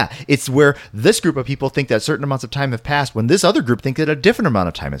 Yeah, it's where this group of people think that certain amounts of time have passed when this other group think that a different amount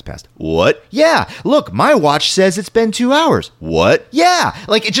of time has passed. What? Yeah. Look, my watch says it's been 2 hours. What? Yeah.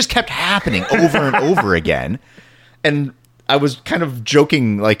 Like it just kept happening over and over again. And I was kind of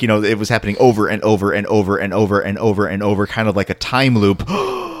joking, like, you know, it was happening over and over and over and over and over and over, kind of like a time loop.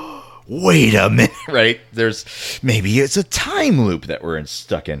 Wait a minute, right? Maybe it's a time loop that we're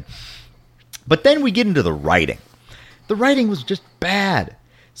stuck in. But then we get into the writing. The writing was just bad.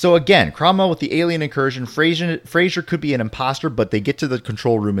 So again, Cromwell with the alien incursion, Frasier could be an imposter, but they get to the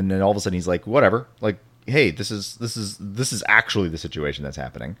control room and then all of a sudden he's like, whatever, like, hey, this is actually the situation that's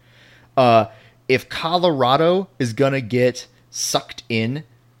happening. If Colorado is going to get sucked in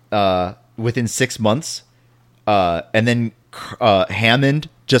within 6 months, and then Hammond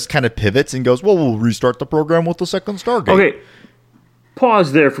just kind of pivots and goes, well, we'll restart the program with the second Stargate. Okay,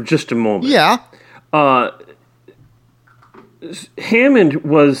 pause there for just a moment. Yeah. Hammond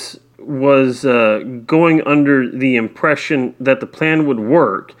was going under the impression that the plan would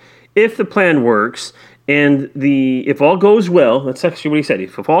work. If the plan works, and if all goes well, that's actually what he said.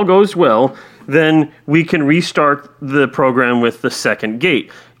 If all goes well, then we can restart the program with the second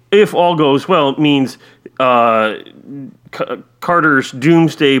gate. If all goes well, means Carter's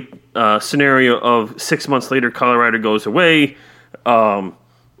doomsday scenario of 6 months later, Colorado goes away,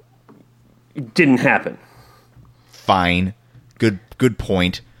 didn't happen. Fine. Good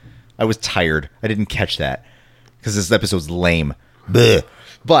point. I was tired. I didn't catch that because this episode's lame. Blech.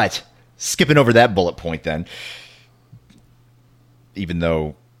 But skipping over that bullet point then, even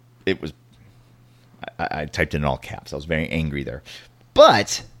though it was, I typed in all caps. I was very angry there.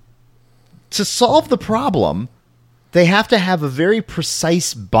 But to solve the problem, they have to have a very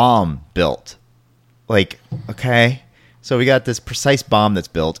precise bomb built. Like, okay, So we got this precise bomb that's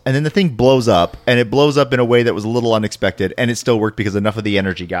built, and then the thing blows up, and it blows up in a way that was a little unexpected, and it still worked because enough of the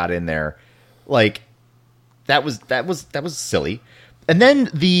energy got in there. Like, that was silly. And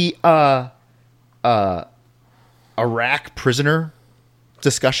then the Iraq prisoner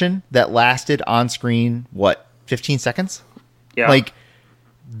discussion that lasted on screen, 15 seconds? Yeah. Like,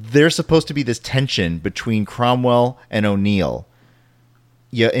 there's supposed to be this tension between Cromwell and O'Neill.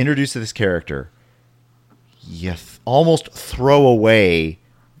 You introduce this character. You almost throw away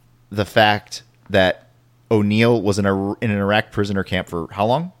the fact that O'Neill was in an Iraq prisoner camp for how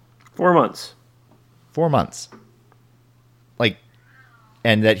long? 4 months. 4 months. Like,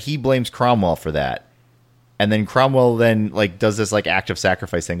 and that he blames Cromwell for that. And then Cromwell does this act of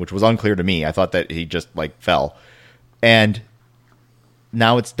sacrifice thing, which was unclear to me. I thought that he just fell. And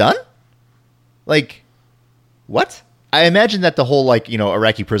now it's done? Like, what? I imagine that the whole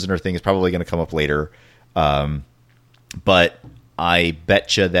Iraqi prisoner thing is probably going to come up later. But I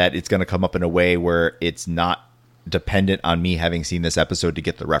betcha that it's going to come up in a way where it's not dependent on me having seen this episode to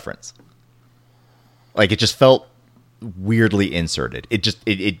get the reference. Like, it just felt weirdly inserted.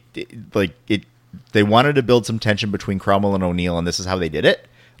 They wanted to build some tension between Cromwell and O'Neill, and this is how they did it.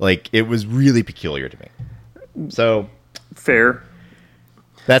 Like, it was really peculiar to me. So fair.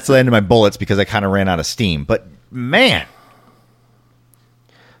 That's the end of my bullets because I kind of ran out of steam. But man,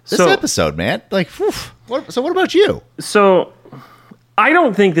 this episode, man, whew, so what about you? So I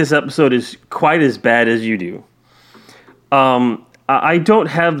don't think this episode is quite as bad as you do. I don't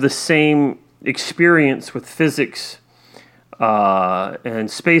have the same experience with physics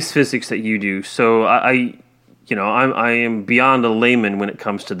and space physics that you do. So I am beyond a layman when it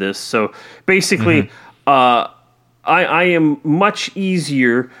comes to this. So basically, I am much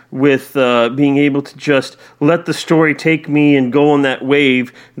easier with being able to just let the story take me and go on that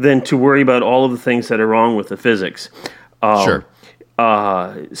wave than to worry about all of the things that are wrong with the physics. Sure.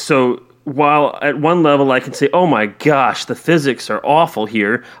 So while at one level I can say, oh my gosh, the physics are awful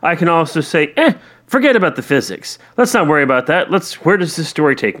here, I can also say, forget about the physics. Let's not worry about that. Where does this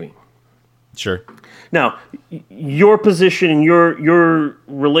story take me? Sure. Now, your position and your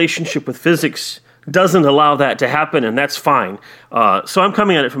relationship with physics doesn't allow that to happen, and that's fine. So I'm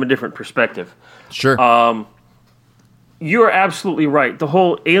coming at it from a different perspective. Sure. You're absolutely right. The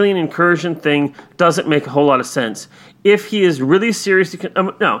whole alien incursion thing doesn't make a whole lot of sense. If he is really seriously...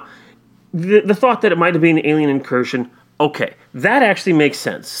 no, the thought that it might have been an alien incursion, okay, that actually makes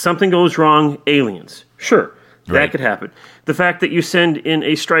sense. Something goes wrong, aliens. Sure, that Right. could happen. The fact that you send in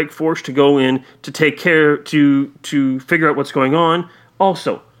a strike force to go in to take care, to figure out what's going on,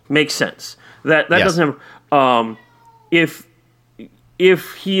 also makes sense. That Yes. doesn't have...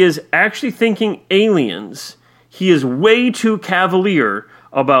 If he is actually thinking aliens, he is way too cavalier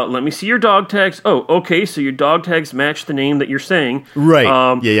about, let me see your dog tags. Oh, okay, so your dog tags match the name that you're saying. Right.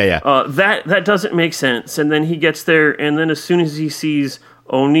 Yeah. That doesn't make sense. And then he gets there, and then as soon as he sees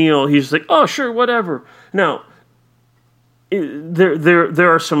O'Neill, he's like, oh, sure, whatever. Now,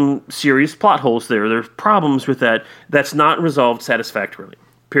 there are some serious plot holes there. There's problems with that. That's not resolved satisfactorily,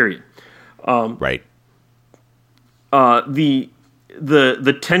 period. Right. The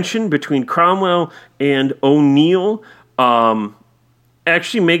tension between Cromwell and O'Neill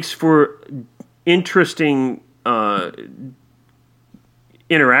actually makes for interesting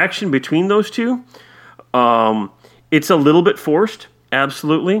interaction between those two. It's a little bit forced,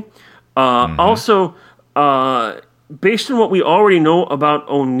 absolutely. Also, based on what we already know about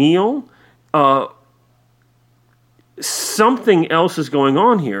O'Neill, something else is going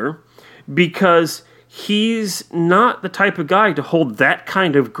on here because he's not the type of guy to hold that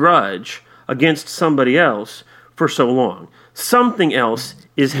kind of grudge against somebody else for so long. Something else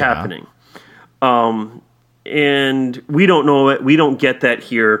is happening. And we don't know it. We don't get that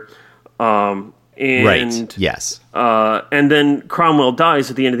here. And, right. Yes. And then Cromwell dies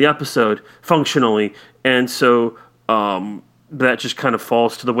at the end of the episode, functionally. And so that just kind of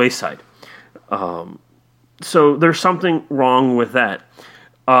falls to the wayside. So there's something wrong with that.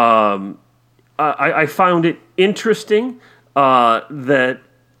 I found it interesting that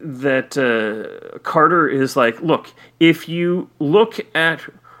Carter is like, look, if you look at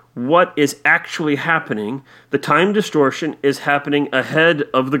what is actually happening, the time distortion is happening ahead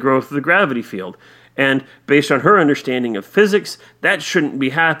of the growth of the gravity field. And based on her understanding of physics, that shouldn't be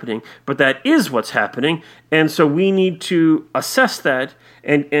happening, but that is what's happening. And so we need to assess that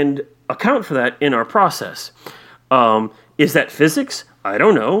and account for that in our process. Is that physics? I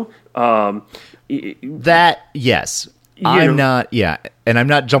don't know. That, yes. I'm not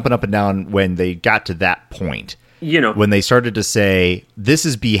jumping up and down when they got to that point. when they started to say this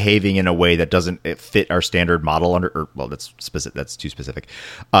is behaving in a way that doesn't fit our standard model that's specific, that's too specific,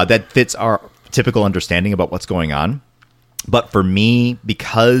 that fits our typical understanding about what's going on. But for me,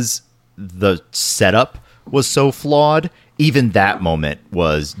 because the setup was so flawed, even that moment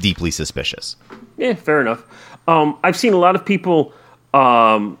was deeply suspicious. Yeah, fair enough. I've seen a lot of people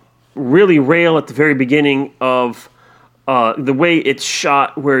really rail at the very beginning of the way it's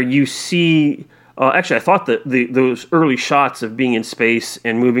shot, where you see. Actually, I thought that those early shots of being in space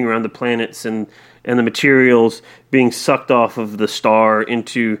and moving around the planets and the materials being sucked off of the star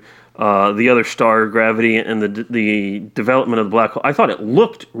into the other star gravity and the development of the black hole, I thought it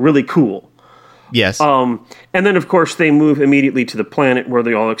looked really cool. Yes. And then, of course, they move immediately to the planet where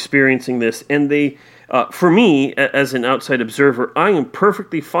they're all experiencing this. And they, for me, as an outside observer, I am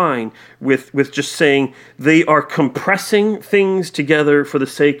perfectly fine with just saying they are compressing things together for the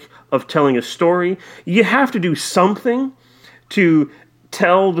sake of telling a story. You have to do something to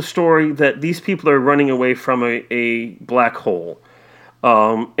tell the story that these people are running away from a black hole,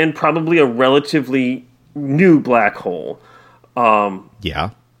 and probably a relatively new black hole. Yeah.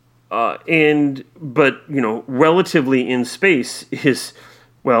 But relatively in space is,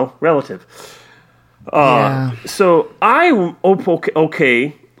 well, relative. Yeah. So I'm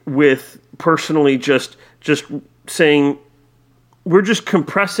okay with personally just saying we're just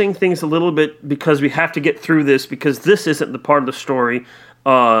compressing things a little bit because we have to get through this, because this isn't the part of the story.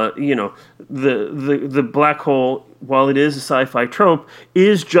 The black hole, while it is a sci-fi trope,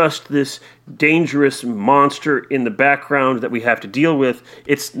 is just this dangerous monster in the background that we have to deal with.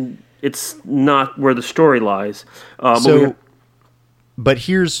 It's not where the story lies. But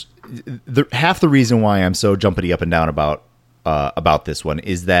here's half the reason why I'm so jumpity up and down about this one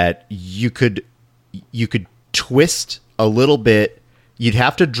is that you could twist a little bit. You'd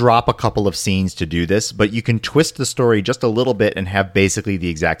have to drop a couple of scenes to do this, but you can twist the story just a little bit and have basically the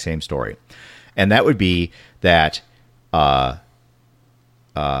exact same story. And that would be that that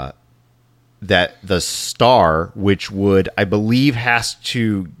the star, which would, I believe, has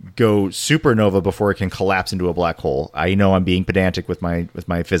to go supernova before it can collapse into a black hole. I know I'm being pedantic with my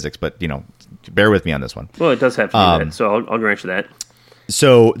physics, but bear with me on this one. Well, it does have to do that, so I'll grant you that.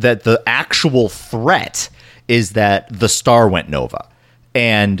 So that the actual threat is that the star went nova.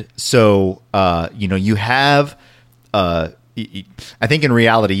 And so, you have, I think in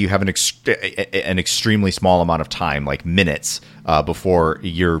reality, you have an extremely small amount of time, like minutes, before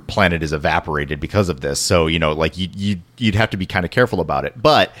your planet is evaporated because of this. So, you'd have to be kind of careful about it.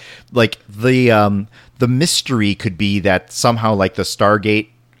 But like the mystery could be that somehow like the Stargate,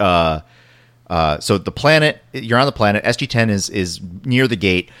 so the planet, you're on the planet, SG-10 is near the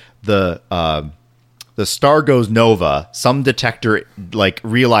gate, the star goes nova. Some detector like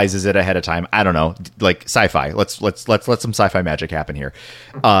realizes it ahead of time. I don't know, like sci-fi. Let's let some sci-fi magic happen here.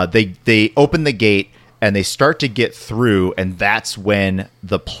 They open the gate and they start to get through, and that's when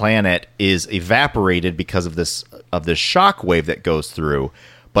the planet is evaporated because of this shock wave that goes through.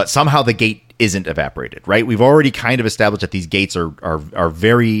 But somehow the gate isn't evaporated, right? We've already kind of established that these gates are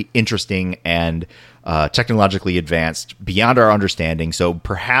very interesting and technologically advanced beyond our understanding. So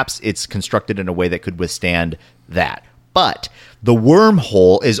perhaps it's constructed in a way that could withstand that. But the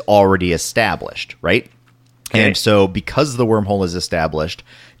wormhole is already established, right? Okay. And so because the wormhole is established,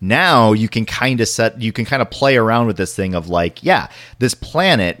 now you can kind of play around with this thing of like, yeah, this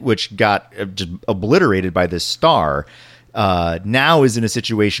planet, which got just obliterated by this star, now is in a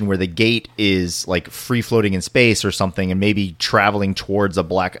situation where the gate is like free floating in space or something, and maybe traveling towards a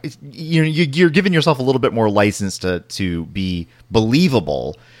black. You're giving yourself a little bit more license to be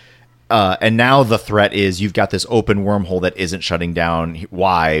believable. And now the threat is you've got this open wormhole that isn't shutting down.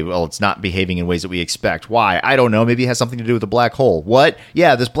 Why? Well, it's not behaving in ways that we expect. Why? I don't know. Maybe it has something to do with the black hole. What?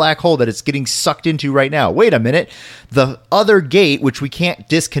 Yeah, this black hole that it's getting sucked into right now. Wait a minute. The other gate, which we can't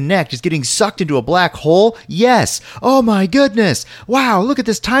disconnect, is getting sucked into a black hole? Yes. Oh my goodness. Wow, look at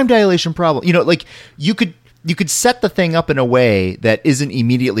this time dilation problem. You could set the thing up in a way that isn't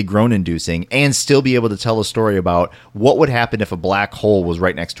immediately groan-inducing and still be able to tell a story about what would happen if a black hole was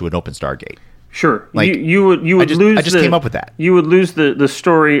right next to an open Stargate. Sure. Like, you would lose. I just came up with that. You would lose the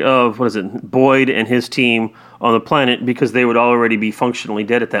story of Boyd and his team on the planet because they would already be functionally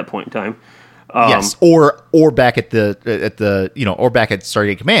dead at that point in time. Yes, or back at the back at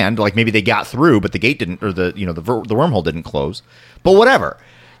Stargate Command, like maybe they got through, but the gate didn't, or the wormhole didn't close. But whatever.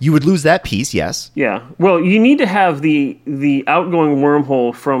 You would lose that piece, yes. Yeah. Well, you need to have the outgoing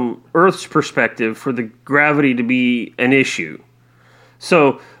wormhole from Earth's perspective for the gravity to be an issue.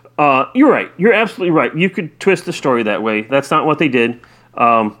 So, you're right. You're absolutely right. You could twist the story that way. That's not what they did,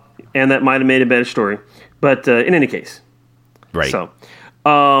 and that might have made a better story. But in any case, Right. So,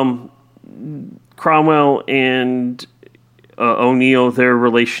 Cromwell and O'Neill, their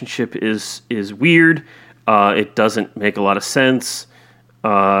relationship is weird. It doesn't make a lot of sense.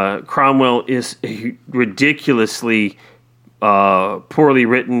 Cromwell is a ridiculously poorly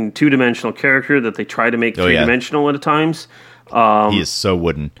written two-dimensional character that they try to make three-dimensional at times. He is so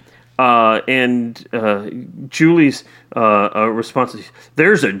wooden. And Julie's response is,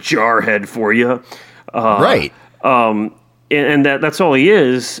 "There's a jarhead for you." Right. And that's all he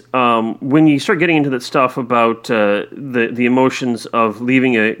is. When you start getting into that stuff about the emotions of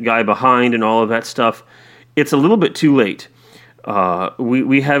leaving a guy behind and all of that stuff, it's a little bit too late.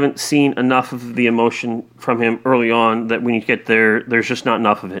 We haven't seen enough of the emotion from him early on that when you get there, there's just not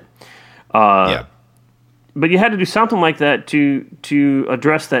enough of it. Yeah. But you had to do something like that to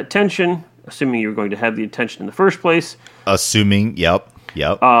address that tension, assuming you were going to have the attention in the first place. Assuming, yep.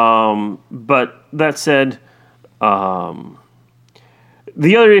 But that said, the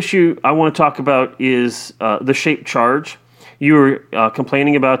other issue I want to talk about is the shape charge. You were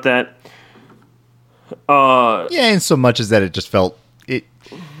complaining about that. Yeah, in so much as that it just felt it.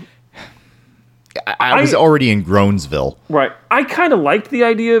 I was already in Groansville. Right. I kind of liked the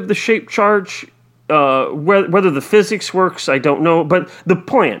idea of the shape charge. Whether the physics works, I don't know. But the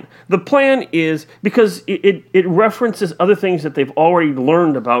plan is, because it references other things that they've already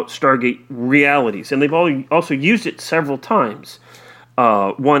learned about Stargate realities, and they've also used it several times.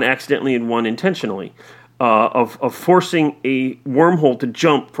 One accidentally and one intentionally, of forcing a wormhole to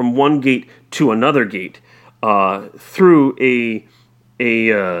jump from one gate to another gate through a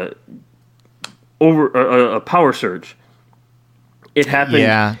power surge. It happened.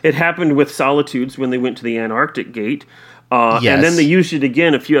 Yeah. It happened with Solitudes when they went to the Antarctic gate, Yes. and then they used it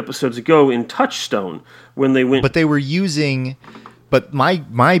again a few episodes ago in Touchstone when they went. But they were using. But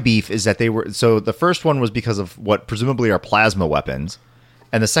my beef is that they were. So the first one was because of what presumably are plasma weapons,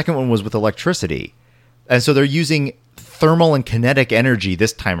 and the second one was with electricity, and so they're using thermal and kinetic energy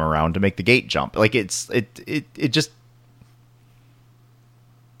this time around to make the gate jump. Like it just.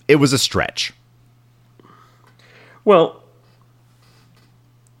 It was a stretch. Well.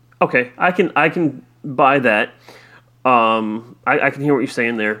 Okay, I can buy that. I can hear what you're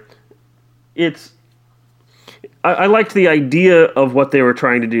saying there. I liked the idea of what they were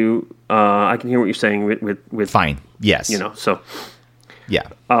trying to do. I can hear what you're saying with Fine. Yes. So Yeah.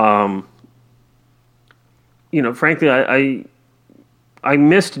 Frankly, I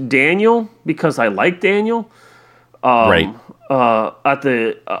missed Daniel because I like Daniel. Right. At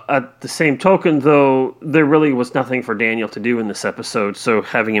the same token, though, there really was nothing for Daniel to do in this episode, so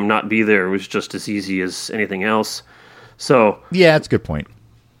having him not be there was just as easy as anything else. So Yeah, that's a good point.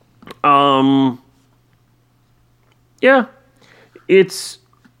 yeah, it's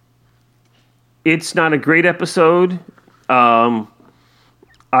not a great episode. I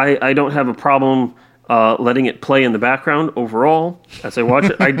don't have a problem letting it play in the background overall as I watch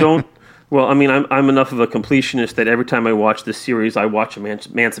it. I don't. Well, I mean, I'm enough of a completionist that every time I watch this series, I watch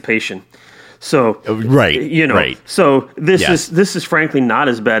Emancipation. So Right. Right. So this Yes. is frankly not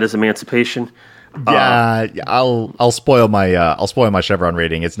as bad as Emancipation. Yeah, I'll spoil my Chevron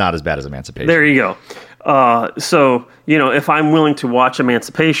rating. It's not as bad as Emancipation. There you go. So if I'm willing to watch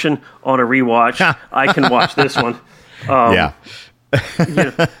Emancipation on a rewatch, I can watch this one. Yeah.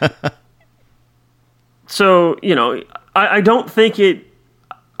 So I don't think it.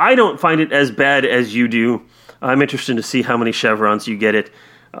 I don't find it as bad as you do. I'm interested to see how many chevrons you get it.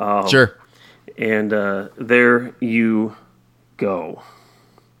 Sure. And there you go.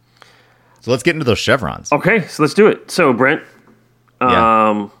 So let's get into those chevrons. Okay, so let's do it. So, Brent,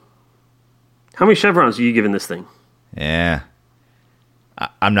 Yeah. how many chevrons are you giving this thing? Yeah.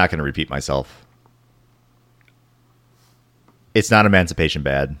 I'm not going to repeat myself. It's not Emancipation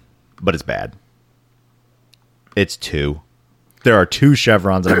bad, but it's bad. It's 2. There are 2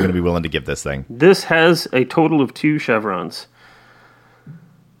 chevrons that I'm going to be willing to give this thing. This has a total of 2 chevrons.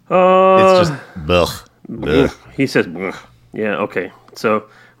 It's just, ugh. He says, "Blech." Yeah, okay. So,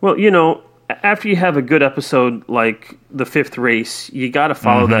 well, after you have a good episode like The Fifth Race, you got to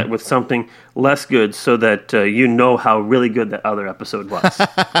follow that with something less good so that you know how really good that other episode was.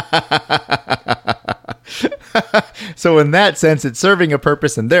 So in that sense, it's serving a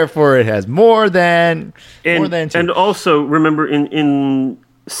purpose, and therefore it has more than 2. And also, remember, in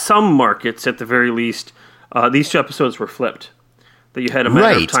some markets, at the very least, these 2 episodes were flipped. That you had a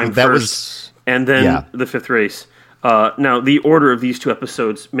matter of time first, and then The Fifth Race. Now, the order of these 2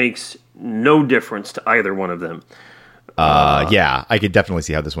 episodes makes no difference to either one of them. Yeah, I could definitely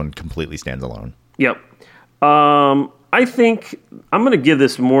see how this one completely stands alone. Yep. I think I'm going to give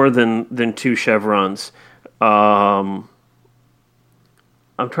this more than 2 chevrons. I'm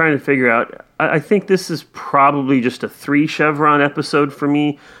trying to figure out. I think this is probably just a 3 chevron episode for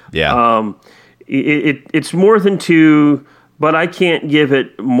me. Yeah. It's more than 2, but I can't give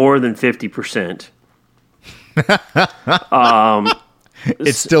it more than 50%.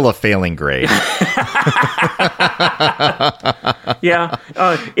 It's still a failing grade. Yeah.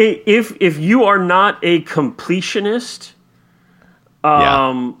 If you are not a completionist,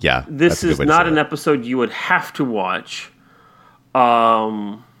 yeah. this That's a good is way to not say an it. episode you would have to watch.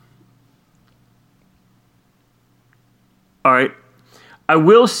 All right. I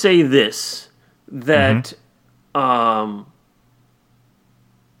will say this, that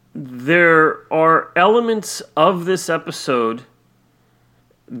there are elements of this episode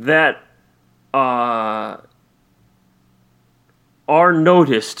that are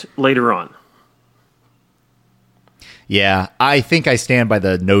noticed later on. Yeah, I think I stand by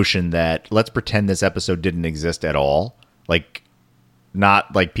the notion that let's pretend this episode didn't exist at all. Like,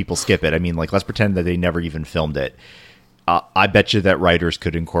 not like people skip it. I mean, like, let's pretend that they never even filmed it. I bet you that writers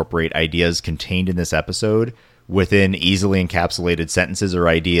could incorporate ideas contained in this episode within easily encapsulated sentences or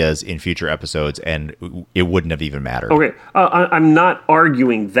ideas in future episodes, and it wouldn't have even mattered. Okay, I'm not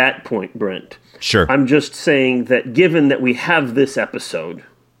arguing that point, Brent. Sure. I'm just saying that given that we have this episode,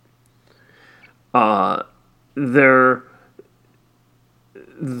 there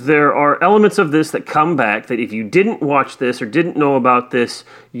are elements of this that come back that if you didn't watch this or didn't know about this,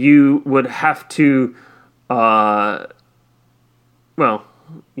 you would have to, well,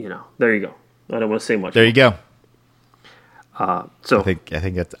 you know, there you go. I don't want to say much. There you go. So I think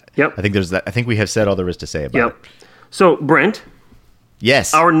that's. Yep. I think there's that. I think we have said all there is to say about it. So Brent,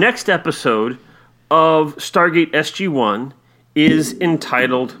 Yes. our next episode of Stargate SG-1 is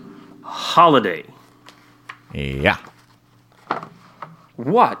entitled Holiday. Yeah.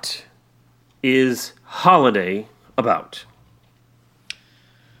 What is Holiday about?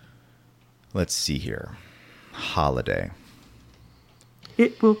 Let's see here. Holiday.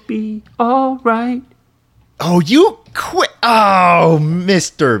 It will be all right. Oh, you quit. Oh,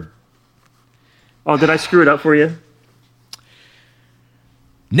 Mr. Oh, did I screw it up for you?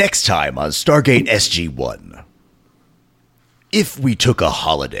 Next time on Stargate SG-1. If we took a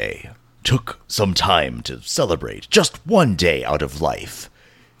holiday, took some time to celebrate just one day out of life,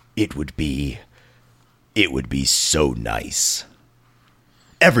 it would be so nice.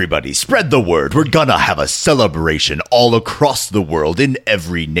 Everybody, spread the word. We're gonna have a celebration all across the world in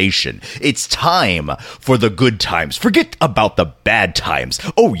every nation. It's time for the good times. Forget about the bad times.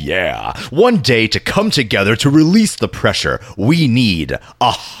 Oh yeah, one day to come together to release the pressure. We need a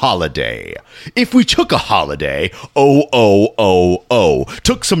holiday. If we took a holiday,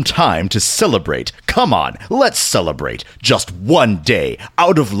 took some time to celebrate. Come on, let's celebrate. Just one day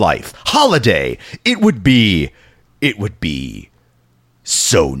out of life. Holiday. It would be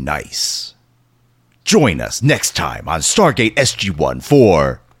so nice. Join us next time on Stargate SG-1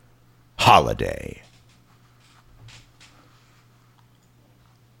 for Holiday.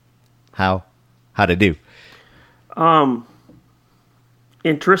 How'd it do?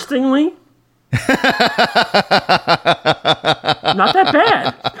 Interestingly, not that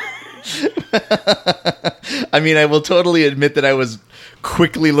bad. I mean, I will totally admit that I was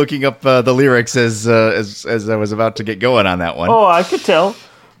quickly looking up the lyrics as I was about to get going on that one. Oh, I could tell.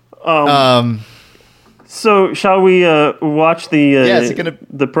 So, shall we watch the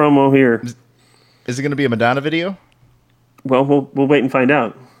the promo here? Is it going to be a Madonna video? Well, we'll wait and find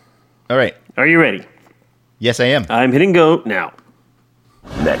out. All right. Are you ready? Yes, I am. I'm hitting go now.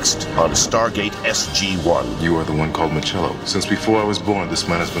 Next on Stargate SG-1. You are the one called Michello. Since before I was born, this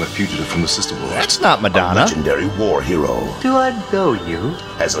man has been a fugitive from the system. That's not A Madonna. legendary war hero Do I know you?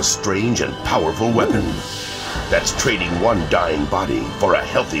 has a strange and powerful weapon that's trading one dying body for a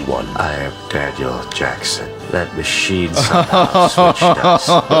healthy one. I am Daniel Jackson. That machine somehow switched us.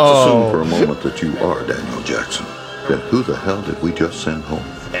 Let's assume for a moment that you are Daniel Jackson. Then who the hell did we just send home?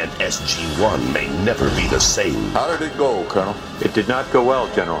 And SG-1 may never be the same. How did it go, Colonel? It did not go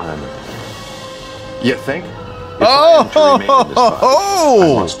well, General Hammond. You think? If I am to remain in this body,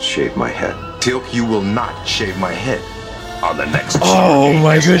 Oh! I must shave my head. Tilk, you will not shave my head. On the next Oh, Stargate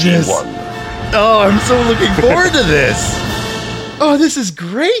my goodness. SG-1. Oh, I'm so looking forward to this. Oh, this is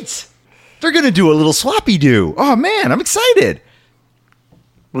great. They're going to do a little sloppy do. Oh, man, I'm excited.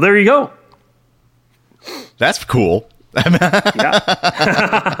 Well, there you go. That's cool.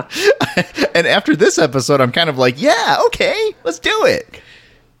 Yeah. And after this episode, I'm kind of like, yeah, okay, let's do it.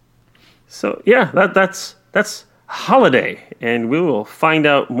 So yeah, that's Holiday, and we will find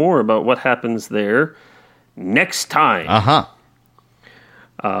out more about what happens there next time. Uh-huh.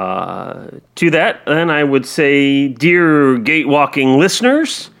 To that, then I would say, dear Gatewalking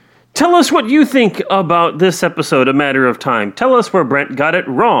listeners, tell us what you think about this episode, A Matter of Time. Tell us where Brent got it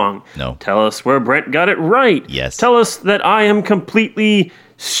wrong. No. Tell us where Brent got it right. Yes. Tell us that I am completely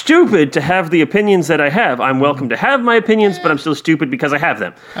stupid to have the opinions that I have. I'm welcome to have my opinions, but I'm still stupid because I have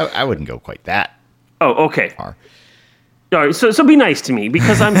them. I wouldn't go quite that Oh, okay. far. All right, so be nice to me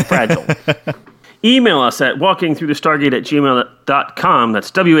because I'm fragile. Email us at walkingthroughthestargate@gmail.com.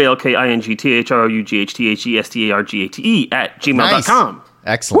 That's WALKINGTHROUGHTHESTARGATE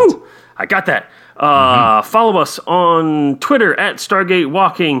Excellent. Woo! I got that. Follow us on Twitter at Stargate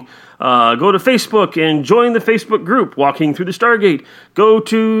Walking. Go to Facebook and join the Facebook group, Walking Through the Stargate. Go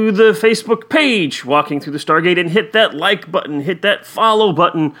to the Facebook page, Walking Through the Stargate, and hit that like button, hit that follow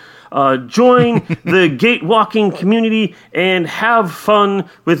button. Join the Gate Walking community and have fun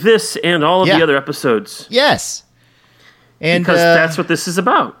with this and all of the other episodes. Yes. And because that's what this is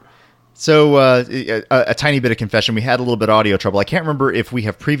about. So a tiny bit of confession. We had a little bit of audio trouble. I can't remember if we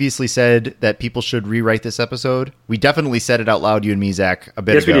have previously said that people should rewrite this episode. We definitely said it out loud, you and me, Zach, a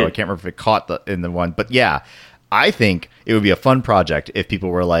bit Yes, ago. we did. I can't remember if it caught in the one. But yeah, I think it would be a fun project if people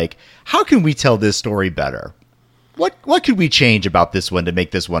were like, how can we tell this story better? What could we change about this one to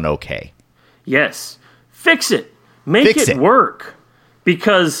make this one okay? Yes. Fix it. Make Fix it it. work.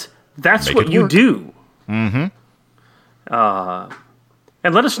 Because that's Make what it you work. do. Mm-hmm.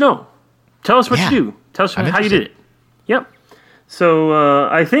 And let us know. Tell us what Yeah. you do. Tell us I'm how you did interested. it. Yep. So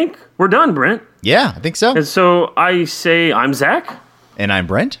I think we're done, Brent. Yeah, I think so. And so I say I'm Zach, And I'm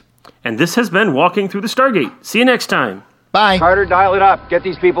Brent. and this has been Walking Through the Stargate. See you next time. Bye. Carter, dial it up. Get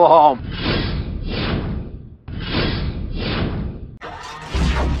these people home.